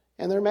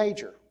 and they're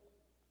major.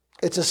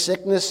 It's a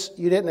sickness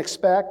you didn't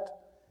expect.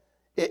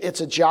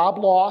 It's a job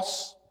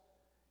loss.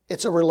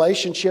 It's a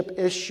relationship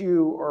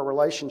issue or a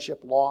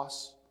relationship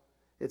loss.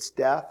 It's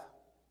death.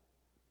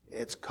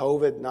 It's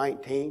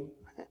COVID-19.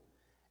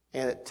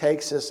 And it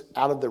takes us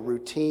out of the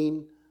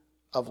routine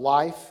of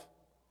life.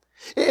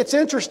 It's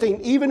interesting,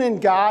 even in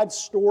God's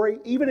story,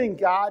 even in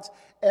God's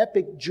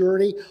epic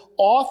journey,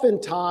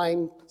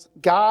 oftentimes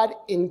God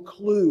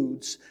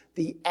includes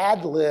the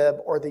ad lib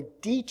or the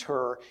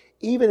detour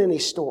even in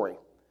His story.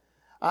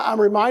 I'm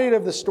reminded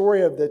of the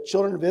story of the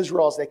children of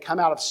Israel as they come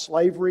out of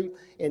slavery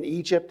in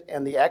Egypt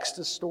and the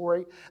Exodus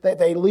story.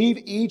 They leave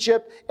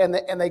Egypt and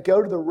they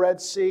go to the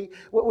Red Sea.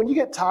 When you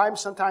get time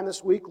sometime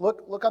this week,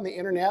 look on the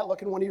internet,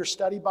 look in one of your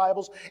study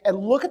Bibles, and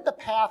look at the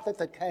path that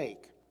they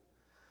take.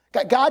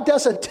 God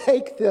doesn't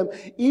take them,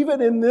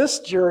 even in this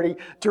journey,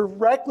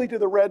 directly to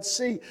the Red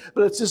Sea,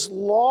 but it's this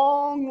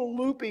long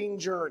looping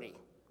journey.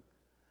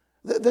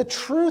 The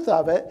truth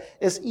of it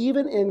is,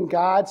 even in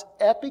God's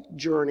epic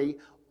journey,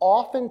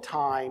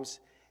 oftentimes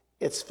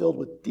it's filled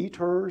with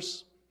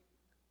detours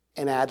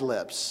and ad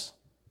libs.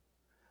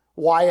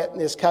 Wyatt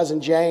and his cousin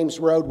James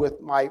rode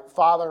with my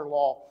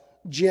father-in-law,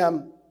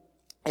 Jim,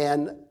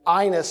 and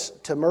Ines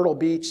to Myrtle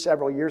Beach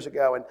several years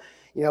ago. And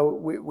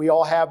we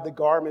all have the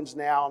Garmins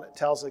now, and it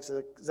tells us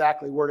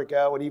exactly where to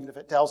go. And even if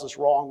it tells us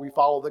wrong, we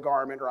follow the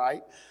Garmin,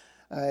 right?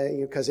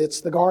 Because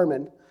it's the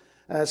Garmin.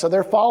 So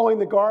they're following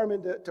the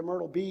Garmin to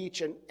Myrtle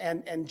Beach,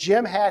 and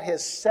Jim had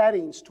his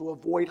settings to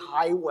avoid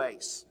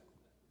highways.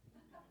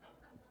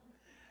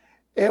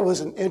 It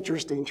was an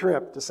interesting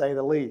trip, to say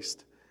the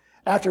least.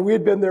 After we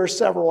had been there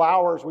several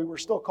hours, we were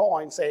still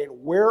calling, saying,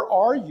 "Where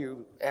are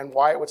you?" And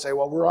Wyatt would say,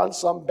 "Well, we're on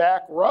some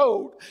back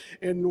road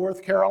in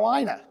North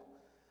Carolina."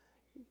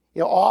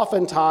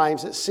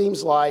 Oftentimes it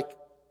seems like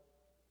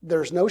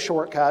there's no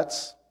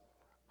shortcuts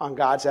on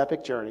God's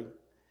epic journey.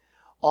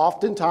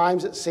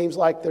 Oftentimes it seems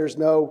like there's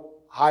no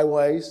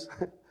highways,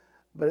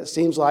 but it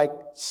seems like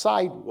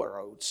side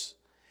roads.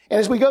 And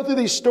as we go through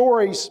these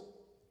stories,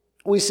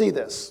 we see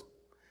this.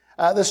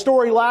 The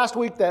story last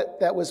week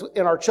that was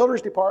in our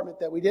children's department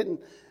that we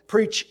didn't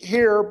preach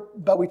here,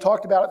 but we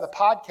talked about it in the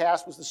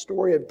podcast, was the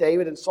story of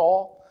David and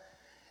Saul.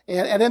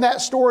 And in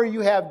that story,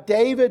 you have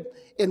David.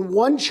 In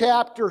one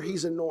chapter,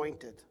 he's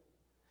anointed.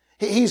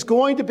 He's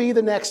going to be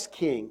the next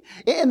king.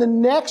 In the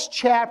next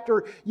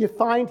chapter, you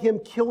find him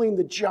killing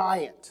the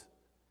giant.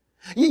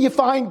 You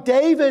find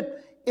David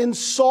in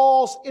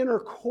Saul's inner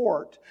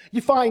court. You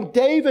find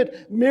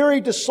David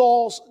married to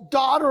Saul's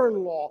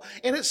daughter-in-law.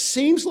 And it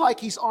seems like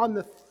he's on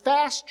the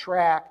fast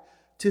track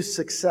to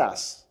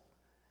success.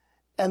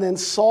 And then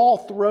Saul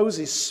throws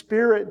his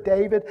spear at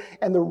David,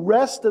 and the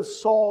rest of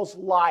Saul's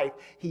life,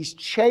 he's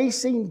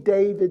chasing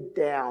David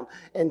down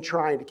and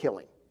trying to kill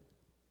him.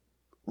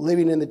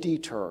 Living in the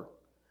detour.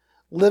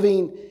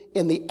 Living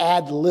in the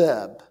ad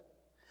lib.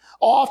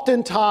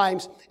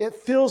 Oftentimes, it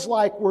feels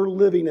like we're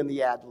living in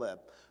the ad lib.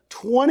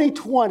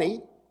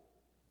 2020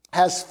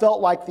 has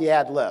felt like the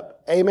ad lib.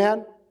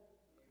 Amen?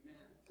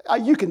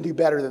 You can do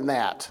better than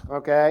that,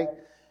 okay?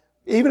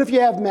 Even if you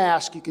have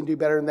masks, you can do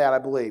better than that, I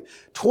believe.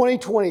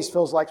 2020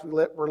 feels like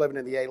we're living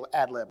in the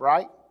ad lib,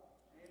 right?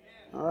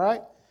 Amen. All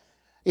right?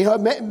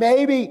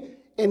 Maybe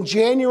in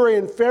January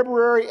and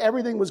February,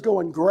 everything was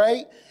going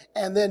great.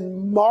 And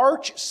then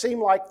March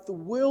seemed like the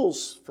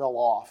wheels fell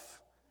off.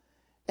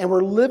 And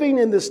we're living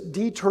in this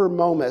detour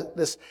moment,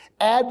 this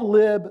ad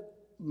lib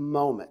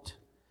moment.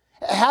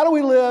 How do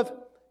we live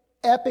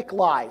epic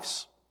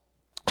lives?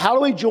 How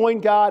do we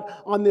join God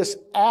on this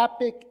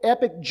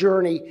epic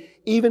journey,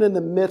 even in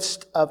the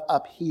midst of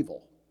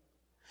upheaval?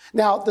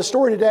 Now, the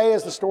story today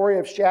is the story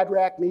of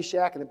Shadrach,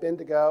 Meshach, and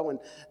Abednego, and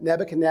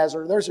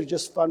Nebuchadnezzar. Those are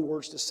just fun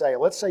words to say.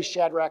 Let's say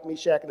Shadrach,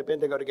 Meshach, and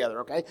Abednego together,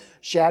 okay?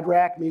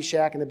 Shadrach,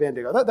 Meshach, and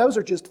Abednego. Those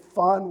are just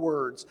fun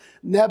words.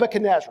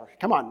 Nebuchadnezzar.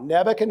 Come on,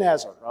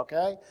 Nebuchadnezzar,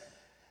 okay?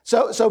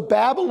 So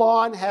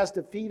Babylon has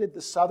defeated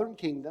the southern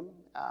kingdom.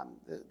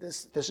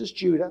 This is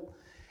Judah.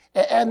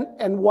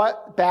 And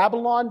what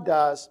Babylon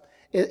does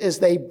is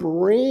they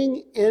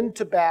bring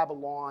into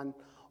Babylon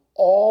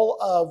all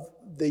of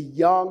the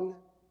young,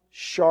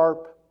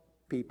 sharp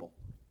people.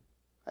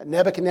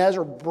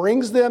 Nebuchadnezzar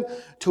brings them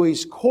to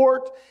his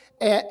court,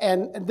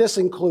 and this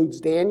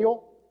includes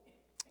Daniel.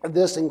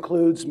 This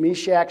includes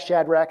Meshach,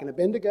 Shadrach, and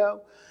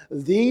Abednego.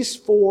 These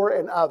four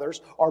and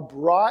others are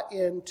brought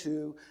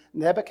into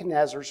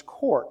Nebuchadnezzar's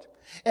court.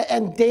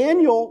 And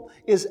Daniel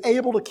is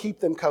able to keep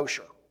them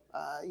kosher.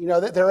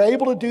 They're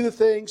able to do the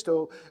things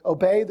to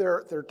obey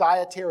their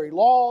dietary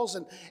laws,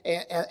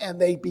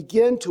 and they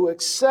begin to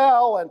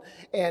excel,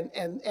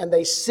 and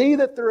they see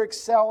that they're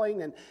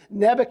excelling, and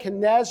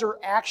Nebuchadnezzar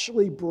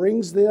actually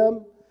brings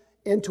them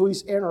into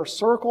his inner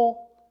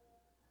circle.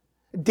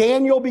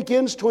 Daniel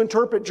begins to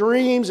interpret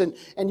dreams, and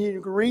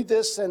you can read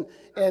this in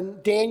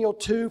Daniel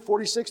 2,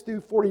 46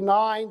 through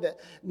 49, that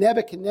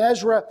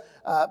Nebuchadnezzar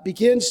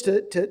begins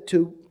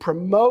to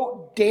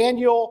promote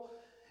Daniel.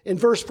 In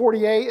verse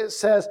 48, it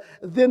says,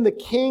 "Then the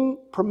king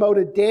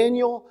promoted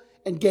Daniel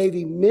and gave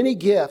him many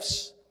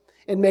gifts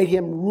and made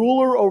him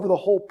ruler over the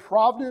whole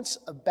province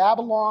of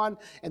Babylon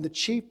and the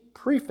chief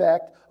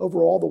prefect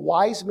over all the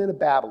wise men of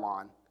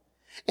Babylon.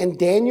 And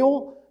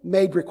Daniel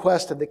made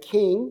request of the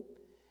king,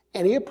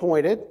 and he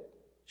appointed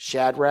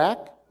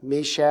Shadrach,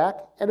 Meshach,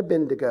 and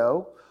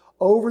Abednego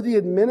over the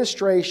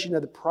administration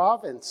of the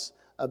province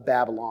of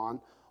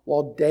Babylon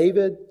while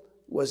David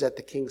was at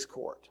the king's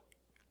court."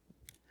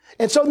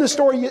 And so in this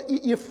story,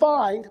 you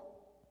find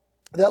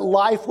that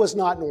life was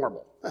not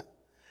normal.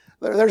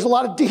 There's a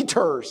lot of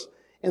detours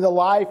in the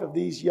life of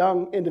these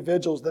young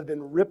individuals that have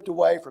been ripped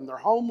away from their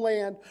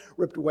homeland,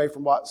 ripped away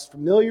from what's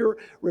familiar,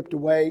 ripped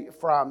away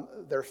from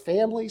their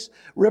families,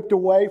 ripped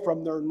away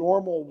from their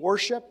normal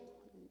worship.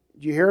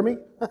 Do you hear me?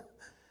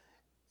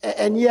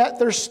 And yet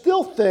there's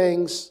still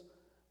things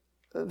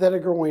that are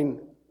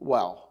going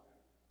well.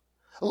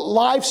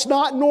 Life's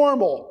not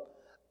normal,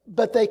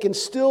 but they can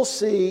still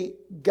see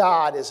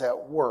God is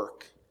at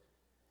work.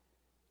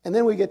 And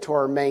then we get to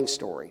our main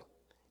story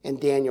in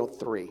Daniel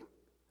 3.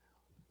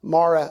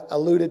 Mara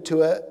alluded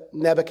to it.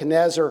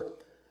 Nebuchadnezzar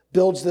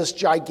builds this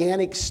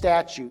gigantic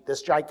statue,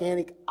 this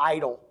gigantic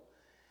idol.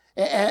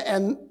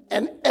 And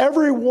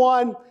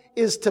everyone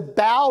is to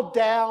bow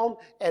down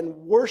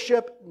and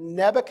worship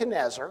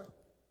Nebuchadnezzar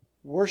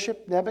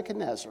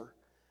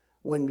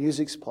when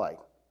music's played.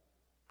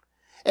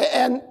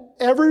 And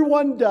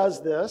everyone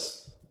does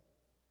this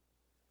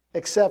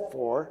except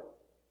for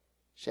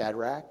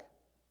Shadrach,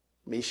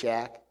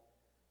 Meshach,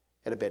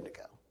 and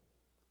Abednego.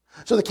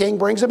 So the king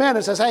brings them in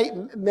and says, "Hey,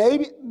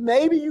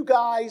 maybe you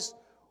guys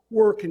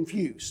were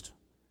confused.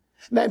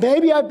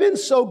 Maybe I've been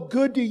so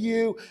good to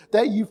you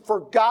that you've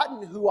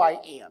forgotten who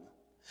I am.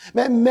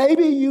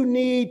 Maybe you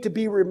need to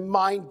be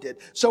reminded.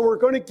 So we're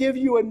going to give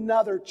you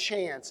another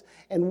chance."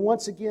 And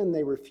once again,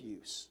 they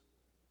refuse.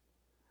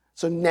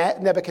 So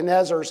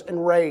Nebuchadnezzar's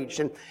enraged,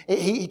 and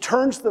he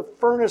turns the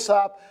furnace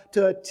up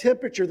to a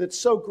temperature that's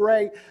so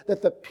great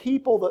that the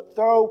people that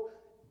throw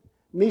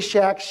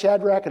Meshach,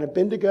 Shadrach, and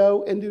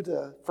Abednego into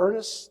the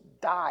furnace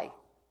die.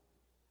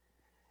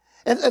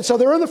 And so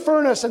they're in the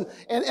furnace,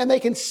 and they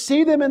can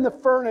see them in the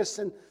furnace,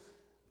 and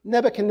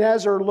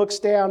Nebuchadnezzar looks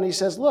down and he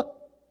says, "Look,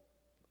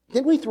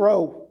 didn't we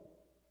throw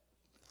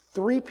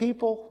 3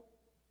 people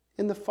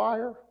in the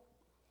fire?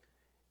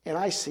 And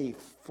I see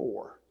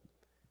 4.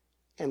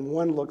 And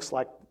one looks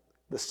like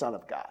the Son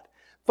of God."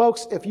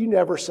 Folks, if you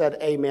never said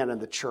amen in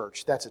the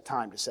church, that's a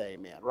time to say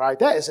amen, right?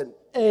 That is an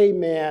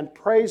amen.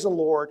 Praise the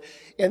Lord.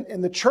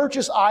 In the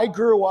churches I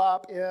grew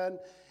up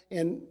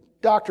in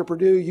Dr.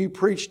 Purdue, you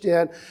preached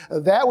in,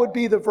 that would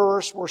be the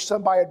verse where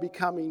somebody would be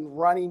coming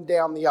running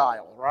down the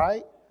aisle,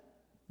 right?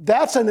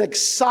 That's an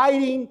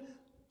exciting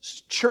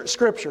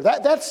scripture.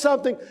 That's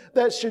something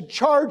that should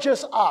charge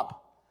us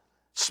up.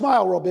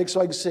 Smile real big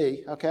so I can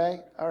see,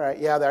 okay? All right,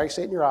 yeah, there, I can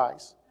see it in your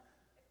eyes.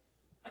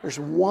 There's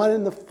one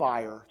in the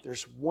fire.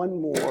 There's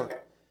one more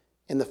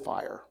in the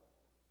fire.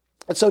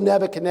 And so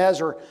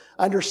Nebuchadnezzar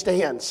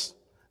understands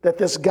that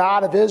this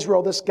God of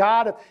Israel, this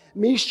God of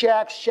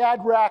Meshach,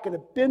 Shadrach, and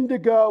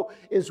Abednego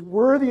is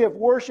worthy of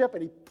worship,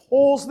 and he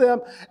pulls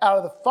them out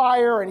of the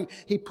fire, and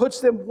he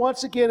puts them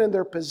once again in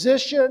their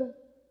position,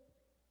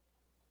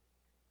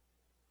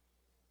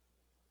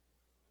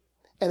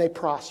 and they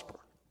prosper.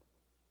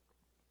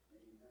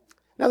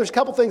 Now, there's a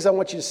couple things I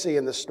want you to see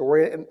in this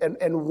story,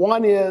 and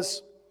one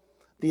is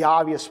the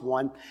obvious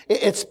one.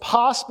 It's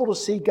possible to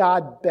see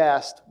God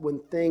best when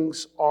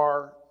things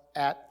are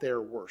at their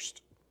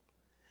worst.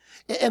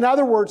 In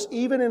other words,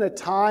 even in a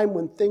time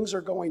when things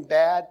are going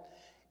bad,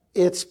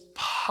 it's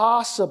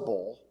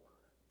possible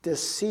to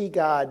see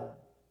God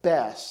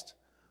best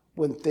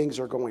when things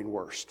are going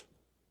worst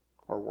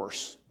or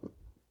worse.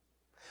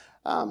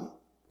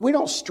 We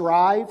don't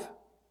strive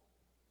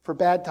for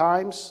bad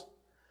times.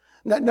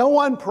 No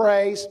one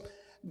prays,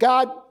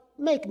 "God,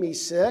 make me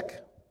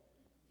sick.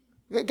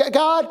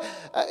 God,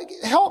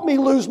 help me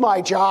lose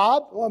my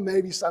job." Well,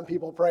 maybe some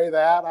people pray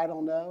that. I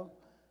don't know.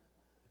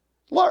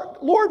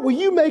 Lord, will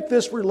you make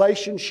this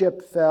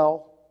relationship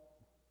fail?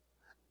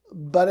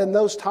 But in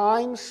those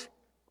times,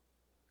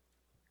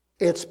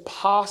 It's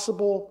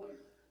possible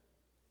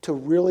to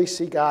really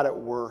see God at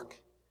work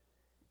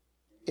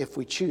if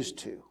we choose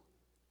to.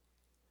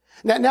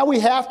 Now we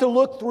have to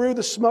look through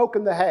the smoke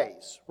and the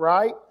haze,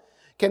 right?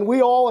 Can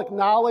we all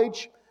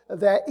acknowledge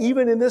that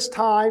even in this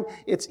time,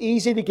 it's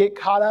easy to get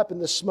caught up in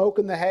the smoke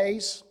and the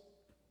haze,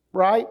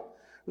 right?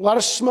 A lot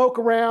of smoke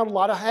around, a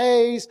lot of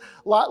haze,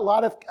 a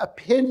lot of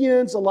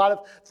opinions, a lot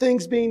of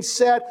things being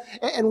said.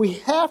 And we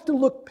have to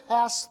look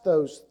past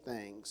those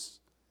things.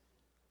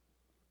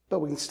 But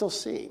we can still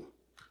see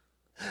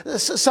Him.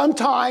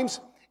 Sometimes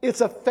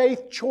it's a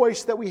faith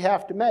choice that we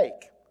have to make.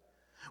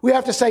 We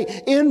have to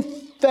say, in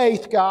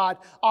faith, God,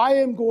 I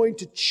am going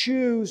to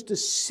choose to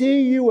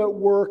see you at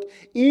work,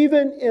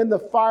 even in the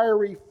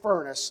fiery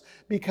furnace,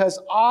 because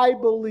I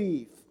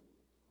believe.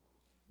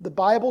 The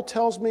Bible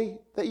tells me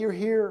that you're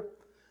here.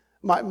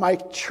 My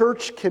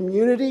church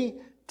community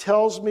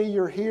tells me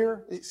you're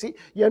here. See,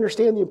 you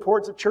understand the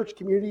importance of church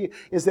community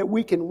is that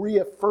we can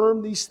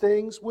reaffirm these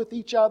things with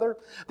each other.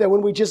 That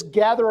when we just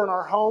gather in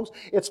our homes,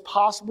 it's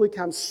possible to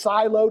become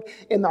siloed.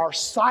 In our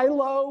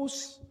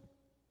silos,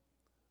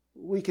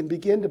 we can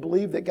begin to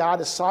believe that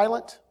God is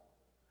silent.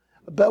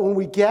 But when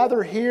we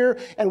gather here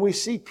and we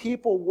see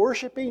people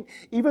worshiping,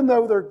 even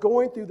though they're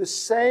going through the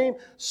same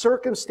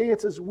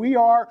circumstances we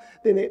are,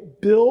 then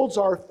it builds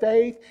our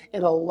faith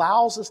and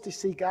allows us to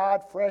see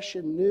God fresh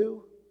and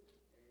new.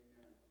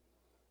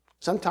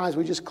 Sometimes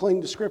we just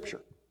cling to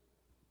Scripture.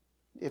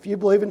 If you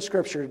believe in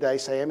Scripture today,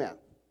 say amen.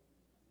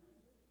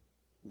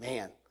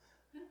 Man.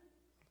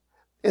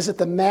 Is it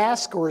the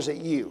mask or is it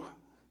you?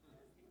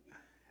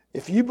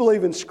 If you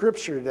believe in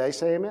Scripture today,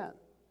 say amen.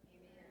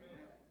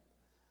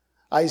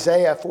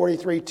 Isaiah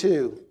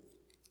 43:2.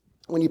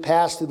 When you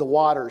pass through the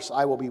waters,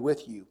 I will be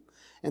with you.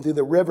 And through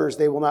the rivers,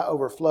 they will not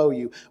overflow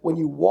you. When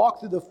you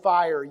walk through the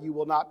fire, you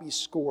will not be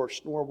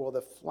scorched, nor will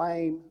the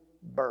flame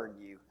burn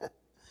you.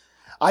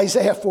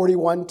 Isaiah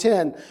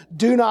 41:10.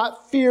 Do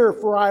not fear,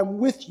 for I am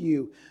with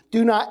you.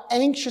 Do not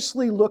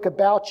anxiously look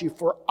about you,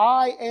 for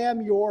I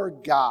am your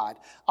God.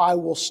 I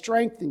will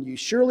strengthen you.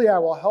 Surely I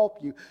will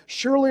help you.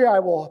 Surely I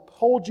will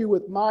uphold you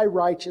with my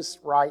righteous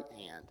right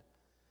hand.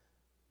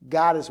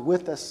 God is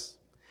with us.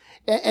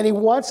 And He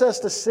wants us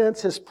to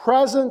sense His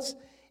presence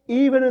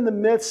even in the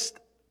midst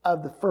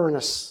of the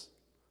furnace.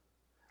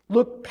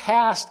 Look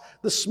past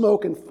the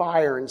smoke and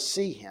fire and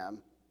see Him.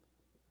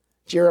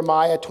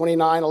 Jeremiah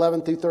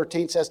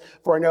 29:11-13 says,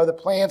 For I know the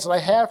plans that I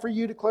have for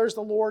you, declares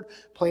the Lord,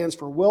 plans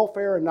for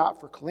welfare and not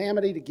for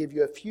calamity, to give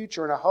you a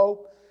future and a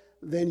hope.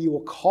 Then you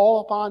will call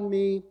upon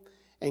me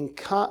and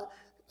come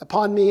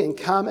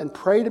and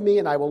pray to me,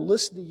 and I will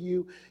listen to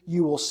you.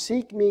 You will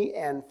seek me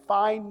and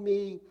find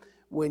me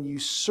when you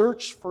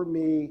search for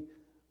me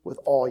with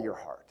all your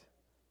heart.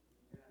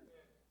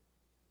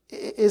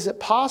 Is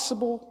it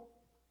possible?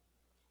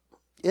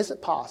 Is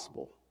it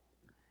possible?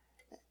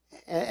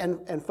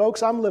 And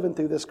folks, I'm living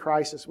through this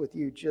crisis with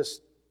you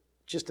just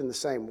in the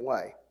same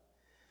way.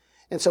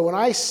 And so when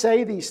I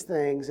say these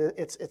things,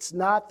 it's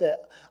not that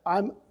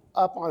I'm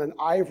up on an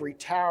ivory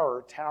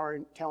tower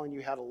telling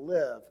you how to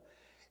live.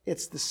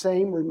 It's the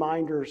same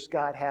reminders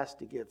God has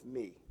to give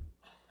me.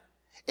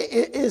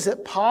 Is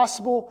it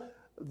possible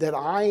that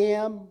I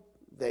am,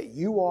 that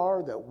you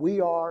are, that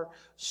we are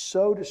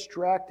so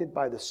distracted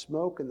by the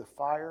smoke and the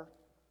fire,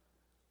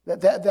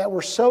 that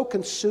we're so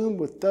consumed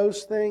with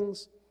those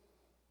things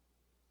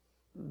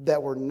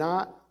that we're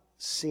not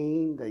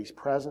seeing that He's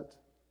present?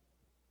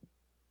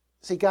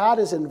 See, God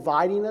is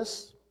inviting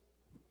us,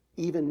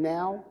 even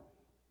now,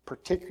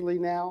 particularly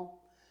now.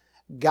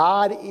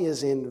 God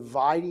is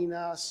inviting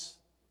us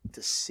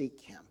to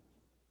seek Him.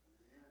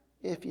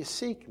 If you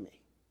seek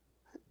me.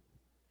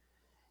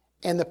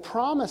 And the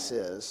promise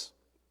is,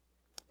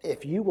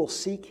 if you will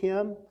seek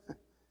Him,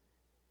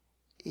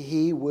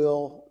 He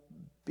will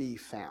be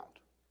found.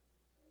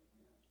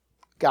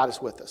 God is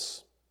with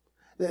us.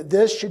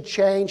 This should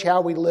change how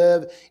we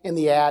live in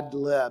the ad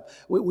lib.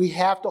 We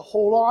have to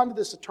hold on to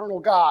this eternal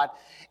God,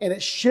 and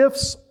it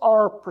shifts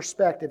our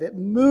perspective. It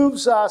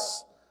moves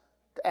us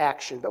to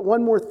action. But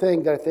one more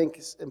thing that I think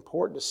is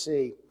important to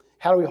see.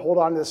 How do we hold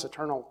on to this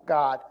eternal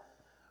God?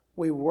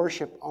 We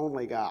worship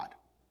only God.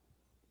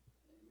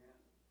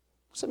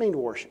 What's it mean to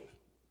worship?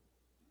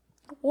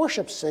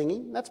 Worship's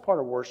singing. That's part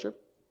of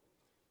worship.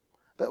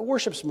 But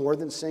worship's more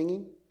than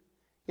singing.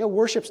 You know,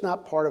 worship's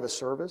not part of a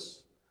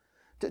service.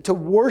 To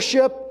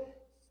worship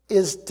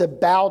is to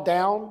bow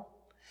down.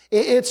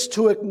 It's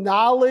to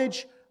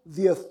acknowledge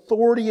the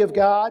authority of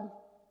God.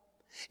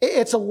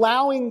 It's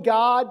allowing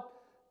God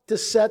to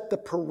set the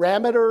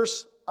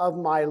parameters of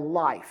my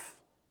life.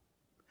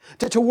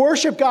 To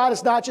worship God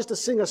is not just to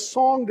sing a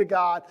song to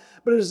God,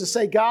 but it is to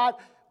say, God,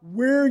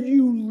 where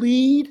you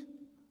lead,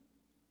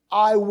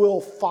 I will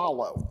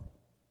follow.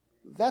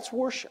 That's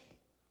worship.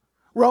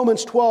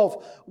 Romans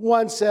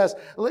 12:1 says,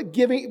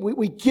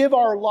 we give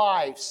our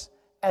lives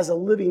as a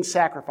living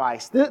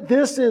sacrifice.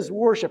 This is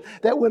worship.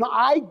 That when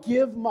I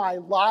give my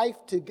life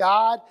to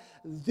God,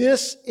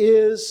 this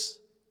is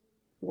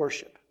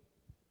worship.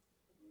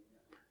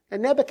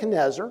 And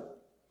Nebuchadnezzar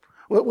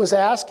was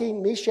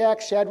asking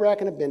Meshach,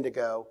 Shadrach, and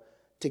Abednego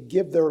to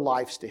give their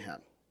lives to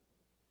him.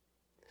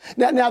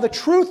 Now the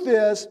truth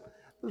is,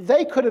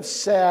 they could have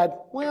said,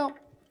 well,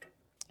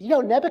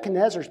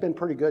 Nebuchadnezzar's been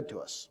pretty good to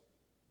us.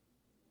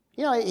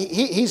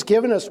 He's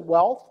given us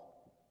wealth.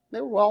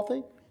 They were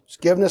wealthy. He's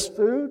given us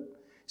food.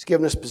 He's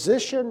given us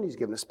position. He's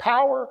given us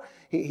power.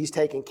 He's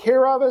taken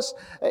care of us.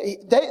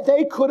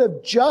 They could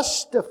have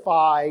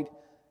justified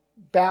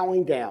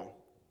bowing down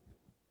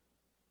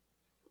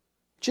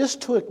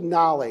just to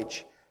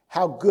acknowledge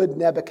how good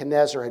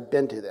Nebuchadnezzar had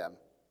been to them.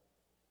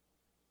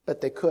 But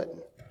they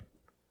couldn't.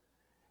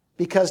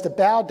 Because to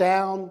bow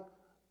down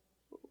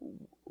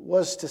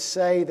was to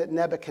say that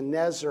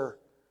Nebuchadnezzar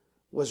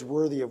was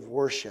worthy of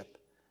worship,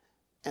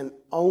 and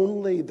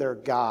only their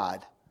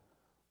God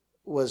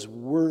was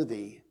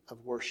worthy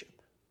of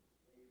worship.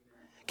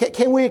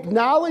 Can we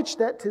acknowledge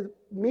that to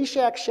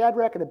Meshach,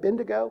 Shadrach, and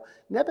Abednego,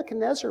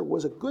 Nebuchadnezzar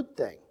was a good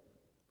thing,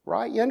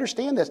 right? You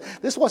understand this.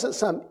 This wasn't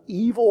some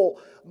evil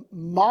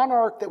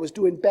monarch that was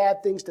doing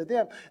bad things to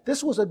them.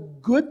 This was a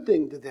good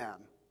thing to them.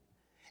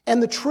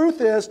 And the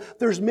truth is,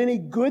 there's many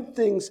good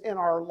things in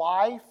our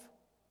life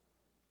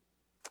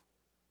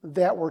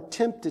that we're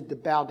tempted to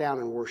bow down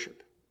and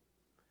worship.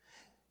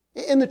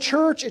 In the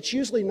church, it's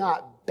usually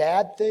not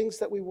bad things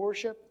that we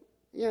worship.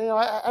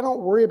 I don't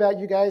worry about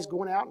you guys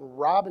going out and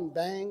robbing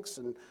banks,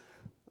 and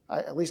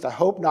at least I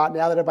hope not.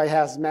 Now that everybody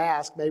has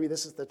masks, maybe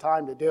this is the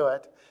time to do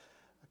it.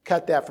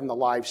 Cut that from the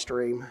live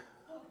stream.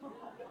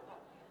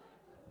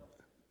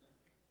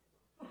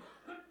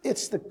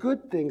 It's the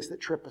good things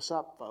that trip us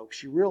up,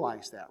 folks. You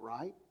realize that,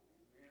 right?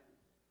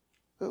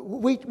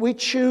 We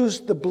choose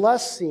the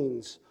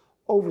blessings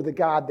over the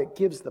God that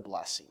gives the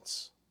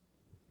blessings.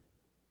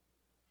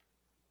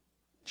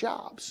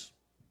 Jobs.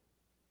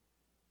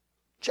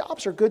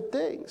 Jobs are good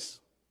things.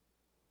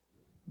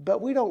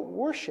 But we don't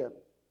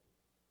worship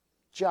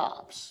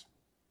jobs.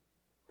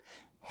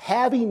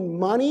 Having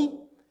money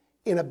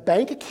in a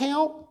bank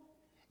account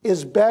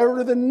is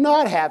better than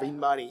not having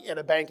money in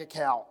a bank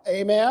account.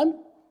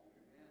 Amen?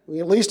 We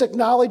at least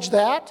acknowledge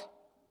that.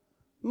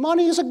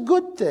 Money is a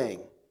good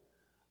thing,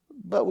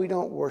 but we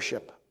don't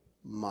worship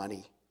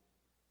money.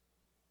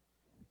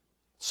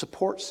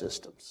 Support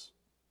systems.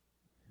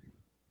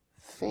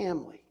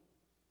 Family.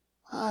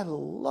 I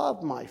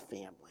love my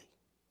family.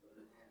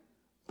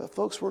 But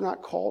folks, we're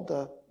not called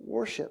to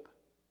worship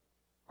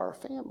our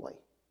family.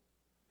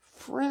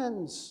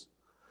 Friends.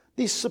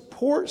 These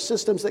support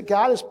systems that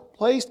God has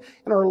placed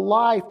in our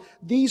life,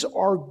 these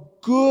are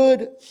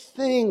good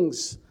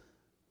things,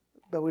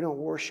 but we don't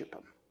worship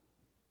them.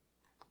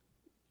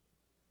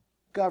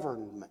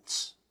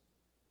 Governments.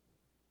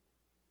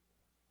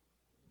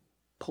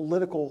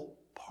 Political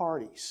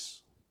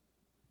parties.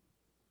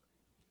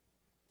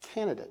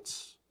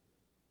 Candidates.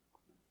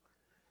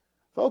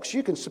 Folks,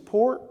 you can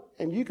support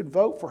and you can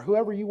vote for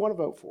whoever you want to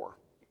vote for.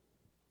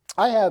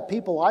 I have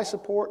people I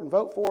support and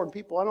vote for and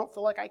people I don't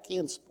feel like I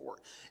can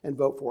support and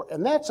vote for.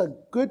 And that's a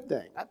good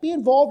thing. Be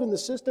involved in the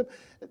system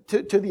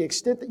to the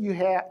extent that you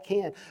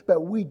can.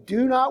 But we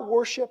do not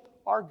worship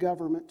our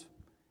government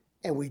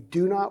and we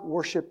do not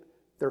worship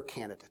their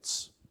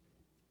candidates.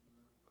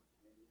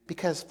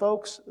 Because,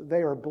 folks,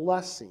 they are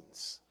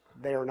blessings.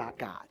 They are not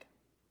God.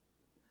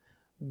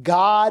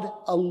 God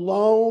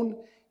alone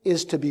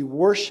is to be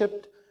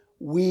worshiped.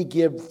 We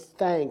give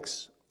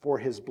thanks for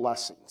His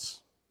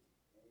blessings.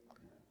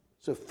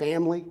 So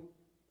family,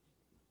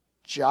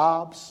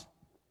 jobs,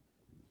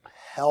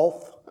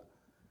 health,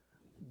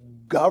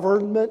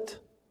 government,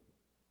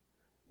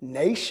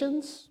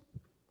 nations,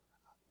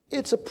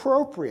 it's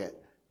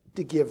appropriate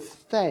to give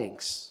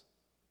thanks,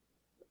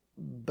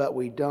 but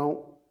we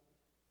don't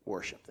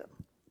worship them.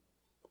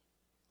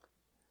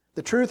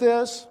 The truth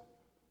is,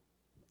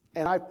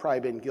 and I've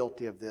probably been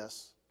guilty of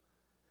this,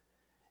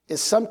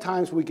 is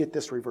sometimes we get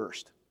this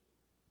reversed.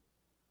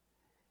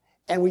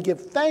 And we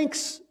give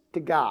thanks to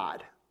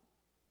God,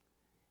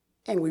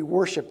 and we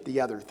worship the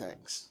other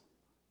things.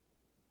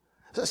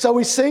 So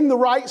we sing the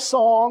right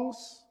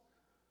songs,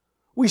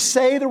 we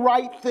say the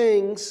right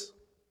things,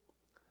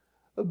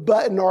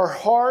 but in our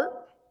heart,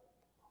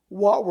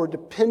 what we're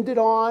dependent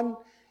on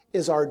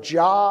is our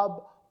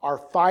job, our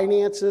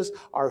finances,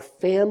 our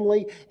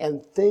family,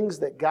 and things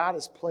that God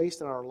has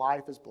placed in our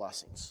life as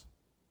blessings.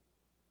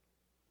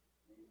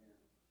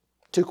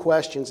 2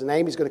 questions, and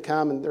Amy's going to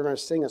come and they're going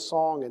to sing a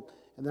song, and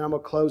then I'm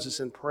going to close this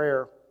in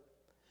prayer.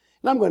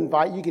 And I'm going to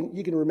invite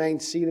you can remain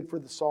seated for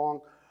the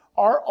song.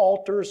 Our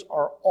altars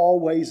are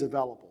always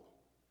available.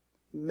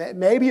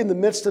 Maybe in the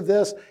midst of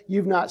this,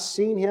 you've not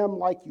seen Him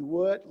like you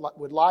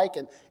would like,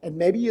 and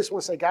maybe you just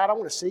want to say, God, I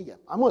want to see You.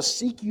 I'm going to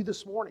seek You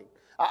this morning.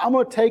 I'm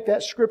going to take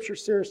that scripture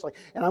seriously,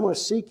 and I'm going to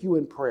seek You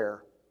in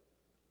prayer.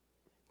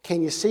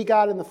 Can you see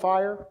God in the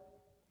fire?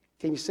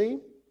 Can you see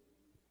Him?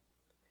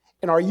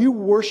 And are you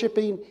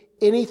worshiping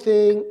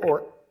anything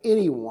or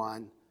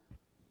anyone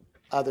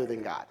other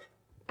than God?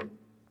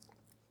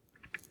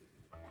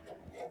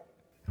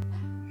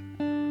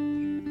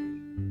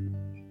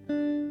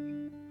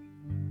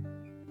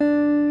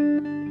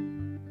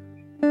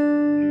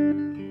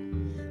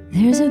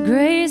 There's a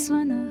grace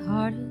when the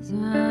heart is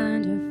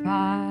under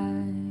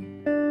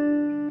fire.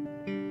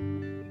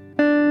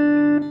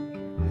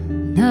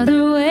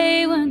 another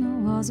way when the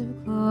walls are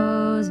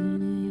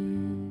closing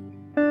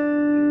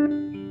in.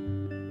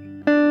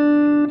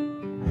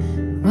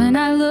 When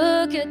I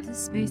look at the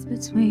space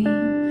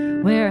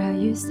between where I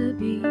used to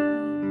be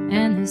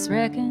and this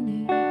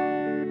reckoning,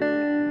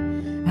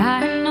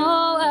 I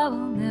know I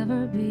will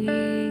never be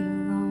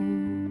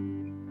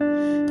alone.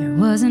 There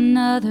was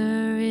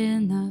another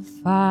in the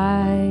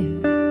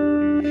fire,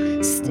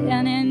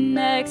 standing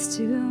next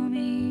to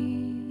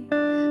me.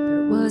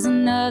 There was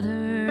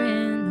another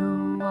in the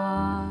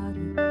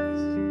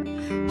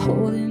waters,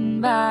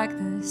 holding back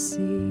the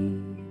seas.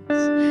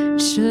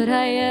 Should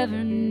I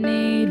ever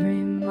need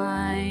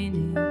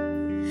reminding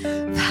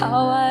of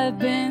how I've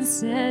been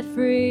set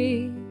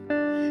free,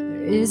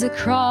 there is a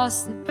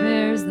cross that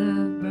bears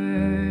the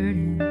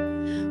burden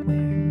where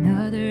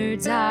another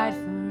died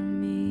for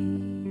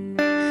me.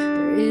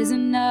 There is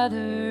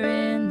another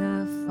in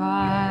the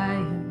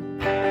fire.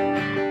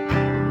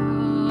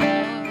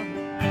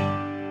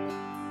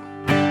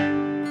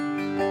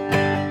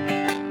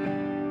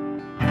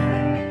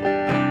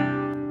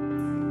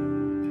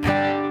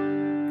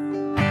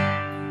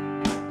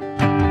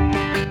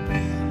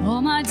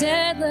 All my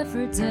dead left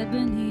for dead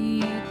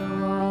beneath the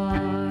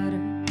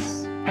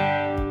waters.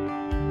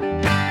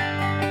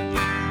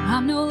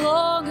 I'm no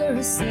longer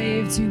a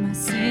slave to my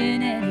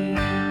sin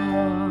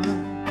anymore.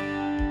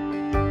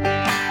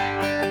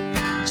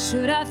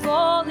 Should I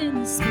fall in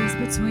the space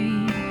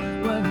between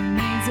what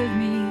remains of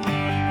me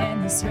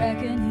and this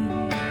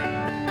reckoning?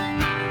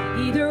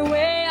 Either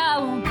way, I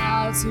won't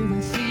bow to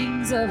the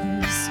things of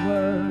this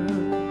world.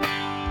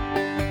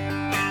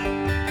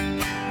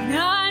 And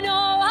I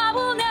know I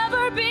will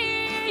never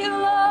be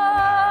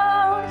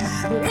alone.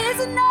 There is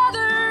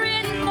another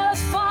in the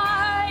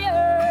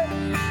fire,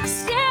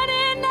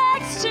 standing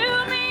next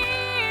to me.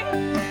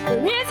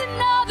 There is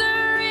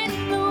another in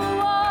the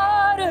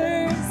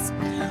waters,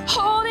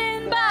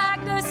 holding back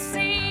the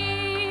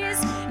seas.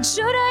 And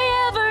should I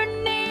ever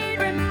need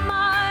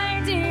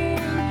reminding,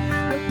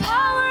 the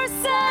power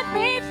set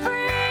me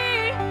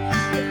free.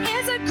 There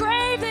is a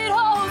grave that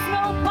holds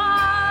no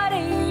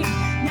body.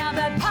 Now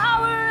that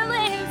power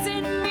lives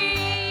in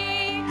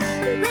me.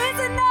 There is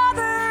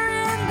another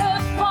in the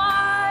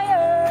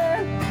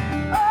fire.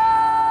 Oh,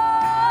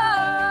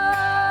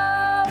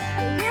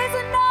 there is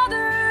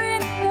another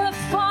in the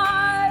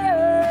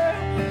fire.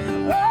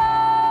 Oh,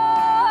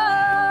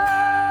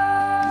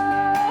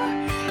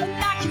 and I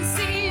can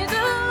see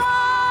the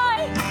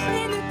light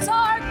in the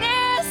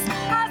darkness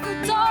as the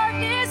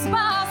darkness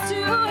bows to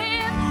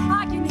him. I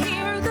can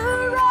hear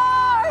the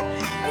roar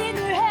in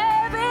the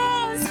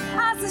heavens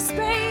as the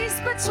space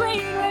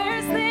between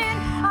wears thin.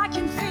 I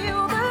can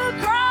feel the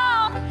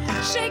ground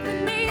shake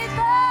beneath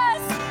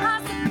us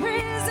as the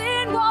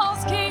prison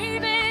walls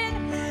cave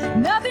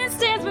in. Nothing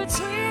stands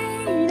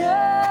between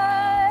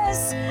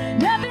us.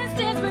 Nothing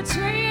stands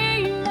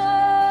between us.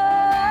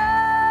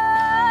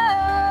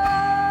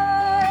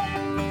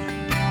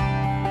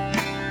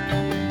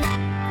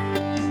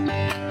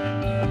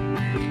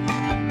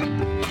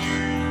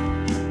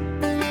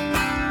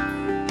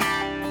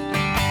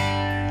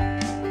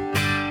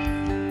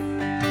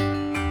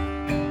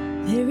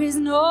 There is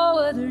no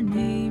other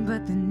name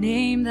but the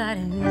name that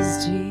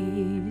is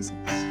Jesus.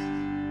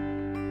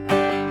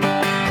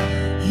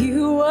 He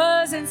who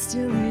was and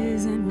still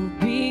is and will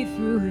be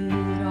through it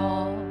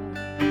all.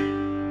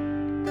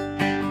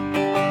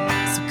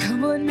 So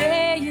come what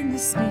may in the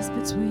space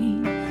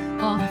between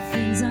all the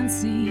things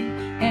unseen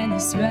and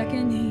this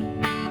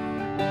reckoning,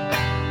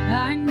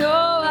 I know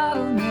I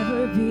will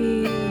never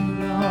be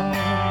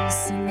alone.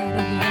 Sing that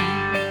again.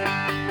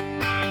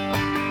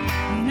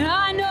 And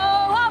I know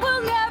I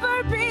will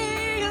never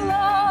be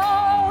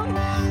alone.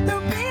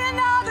 There'll be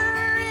another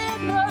in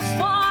the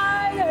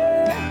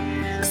fire,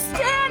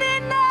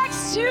 standing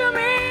next to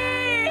me.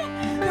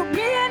 There'll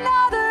be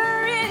another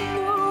in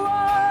the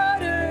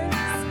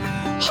waters,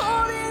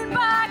 holding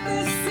back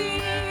the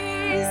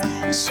seas.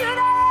 And should I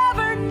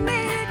ever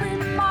need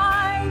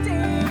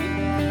reminding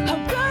how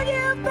good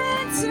you've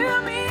been to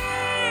me,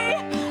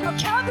 I'll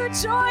count the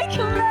joy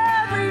come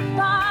every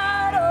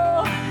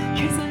battle,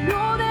 'cause I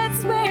know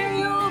that's where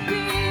you'll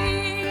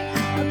be.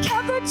 I'll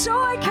count the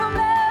joy come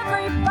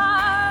every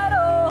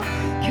battle,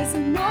 'cause I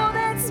know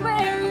that's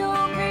where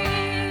you'll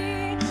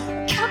be.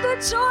 I'll count the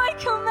joy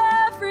come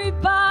every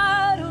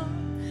battle,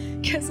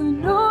 'cause I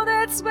know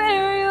that's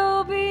where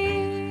you'll be.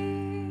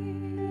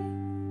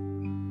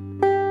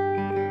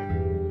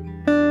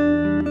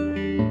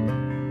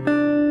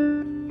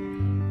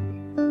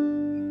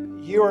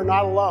 You are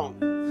not alone.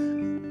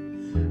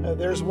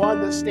 There's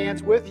one that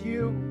stands with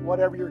you,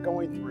 whatever you're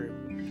going through.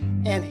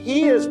 And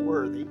He is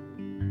worthy.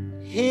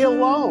 He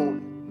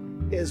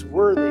alone is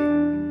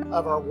worthy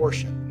of our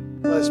worship.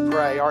 Let's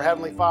pray. Our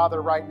Heavenly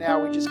Father, right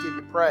now, we just give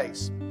you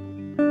praise.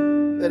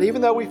 That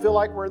even though we feel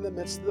like we're in the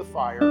midst of the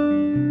fire,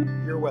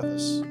 you're with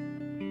us.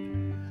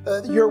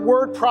 Your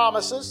word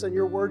promises and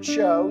your word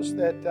shows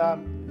that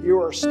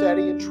you are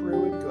steady and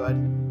true and good.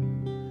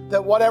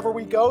 That whatever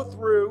we go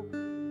through,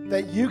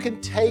 that you can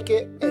take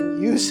it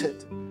and use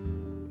it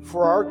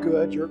for our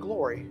good, your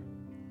glory.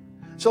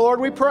 So, Lord,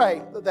 we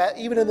pray that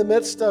even in the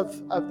midst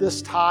of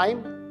this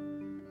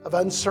time of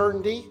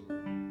uncertainty,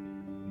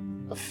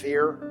 of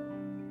fear,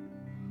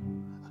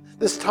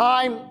 this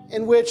time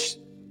in which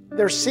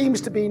there seems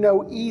to be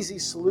no easy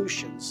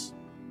solutions,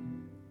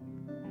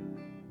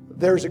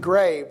 there's a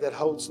grave that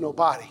holds no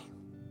body.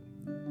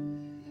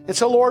 And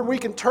so, Lord, we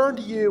can turn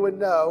to you and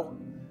know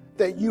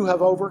that you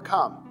have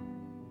overcome.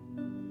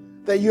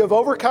 That you have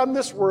overcome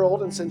this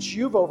world, and since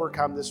you've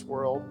overcome this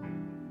world,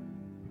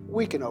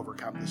 we can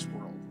overcome this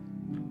world.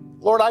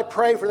 Lord, I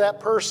pray for that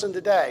person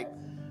today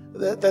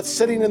that's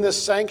sitting in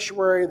this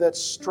sanctuary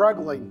that's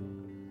struggling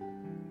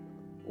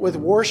with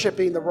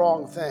worshiping the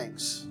wrong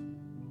things.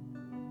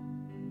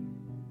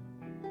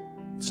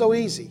 It's so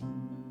easy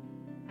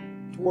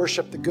to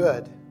worship the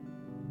good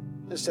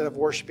instead of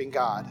worshiping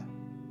God.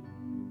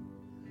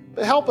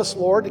 But help us,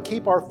 Lord, to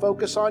keep our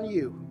focus on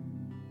you,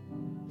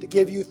 to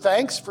give you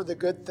thanks for the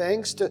good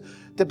things,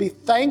 to be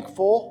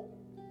thankful,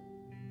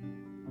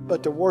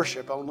 but to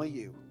worship only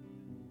you.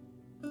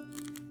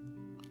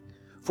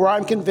 For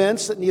I'm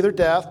convinced that neither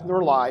death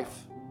nor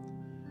life,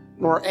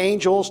 nor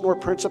angels nor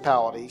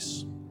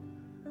principalities,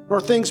 nor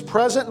things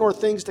present nor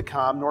things to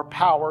come, nor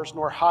powers,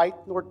 nor height,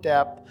 nor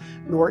depth,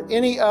 nor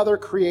any other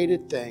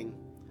created thing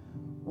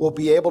will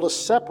be able to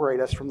separate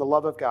us from the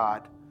love of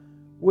God,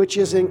 which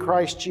is in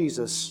Christ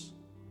Jesus,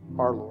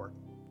 our Lord.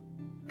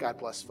 God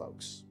bless,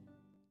 folks.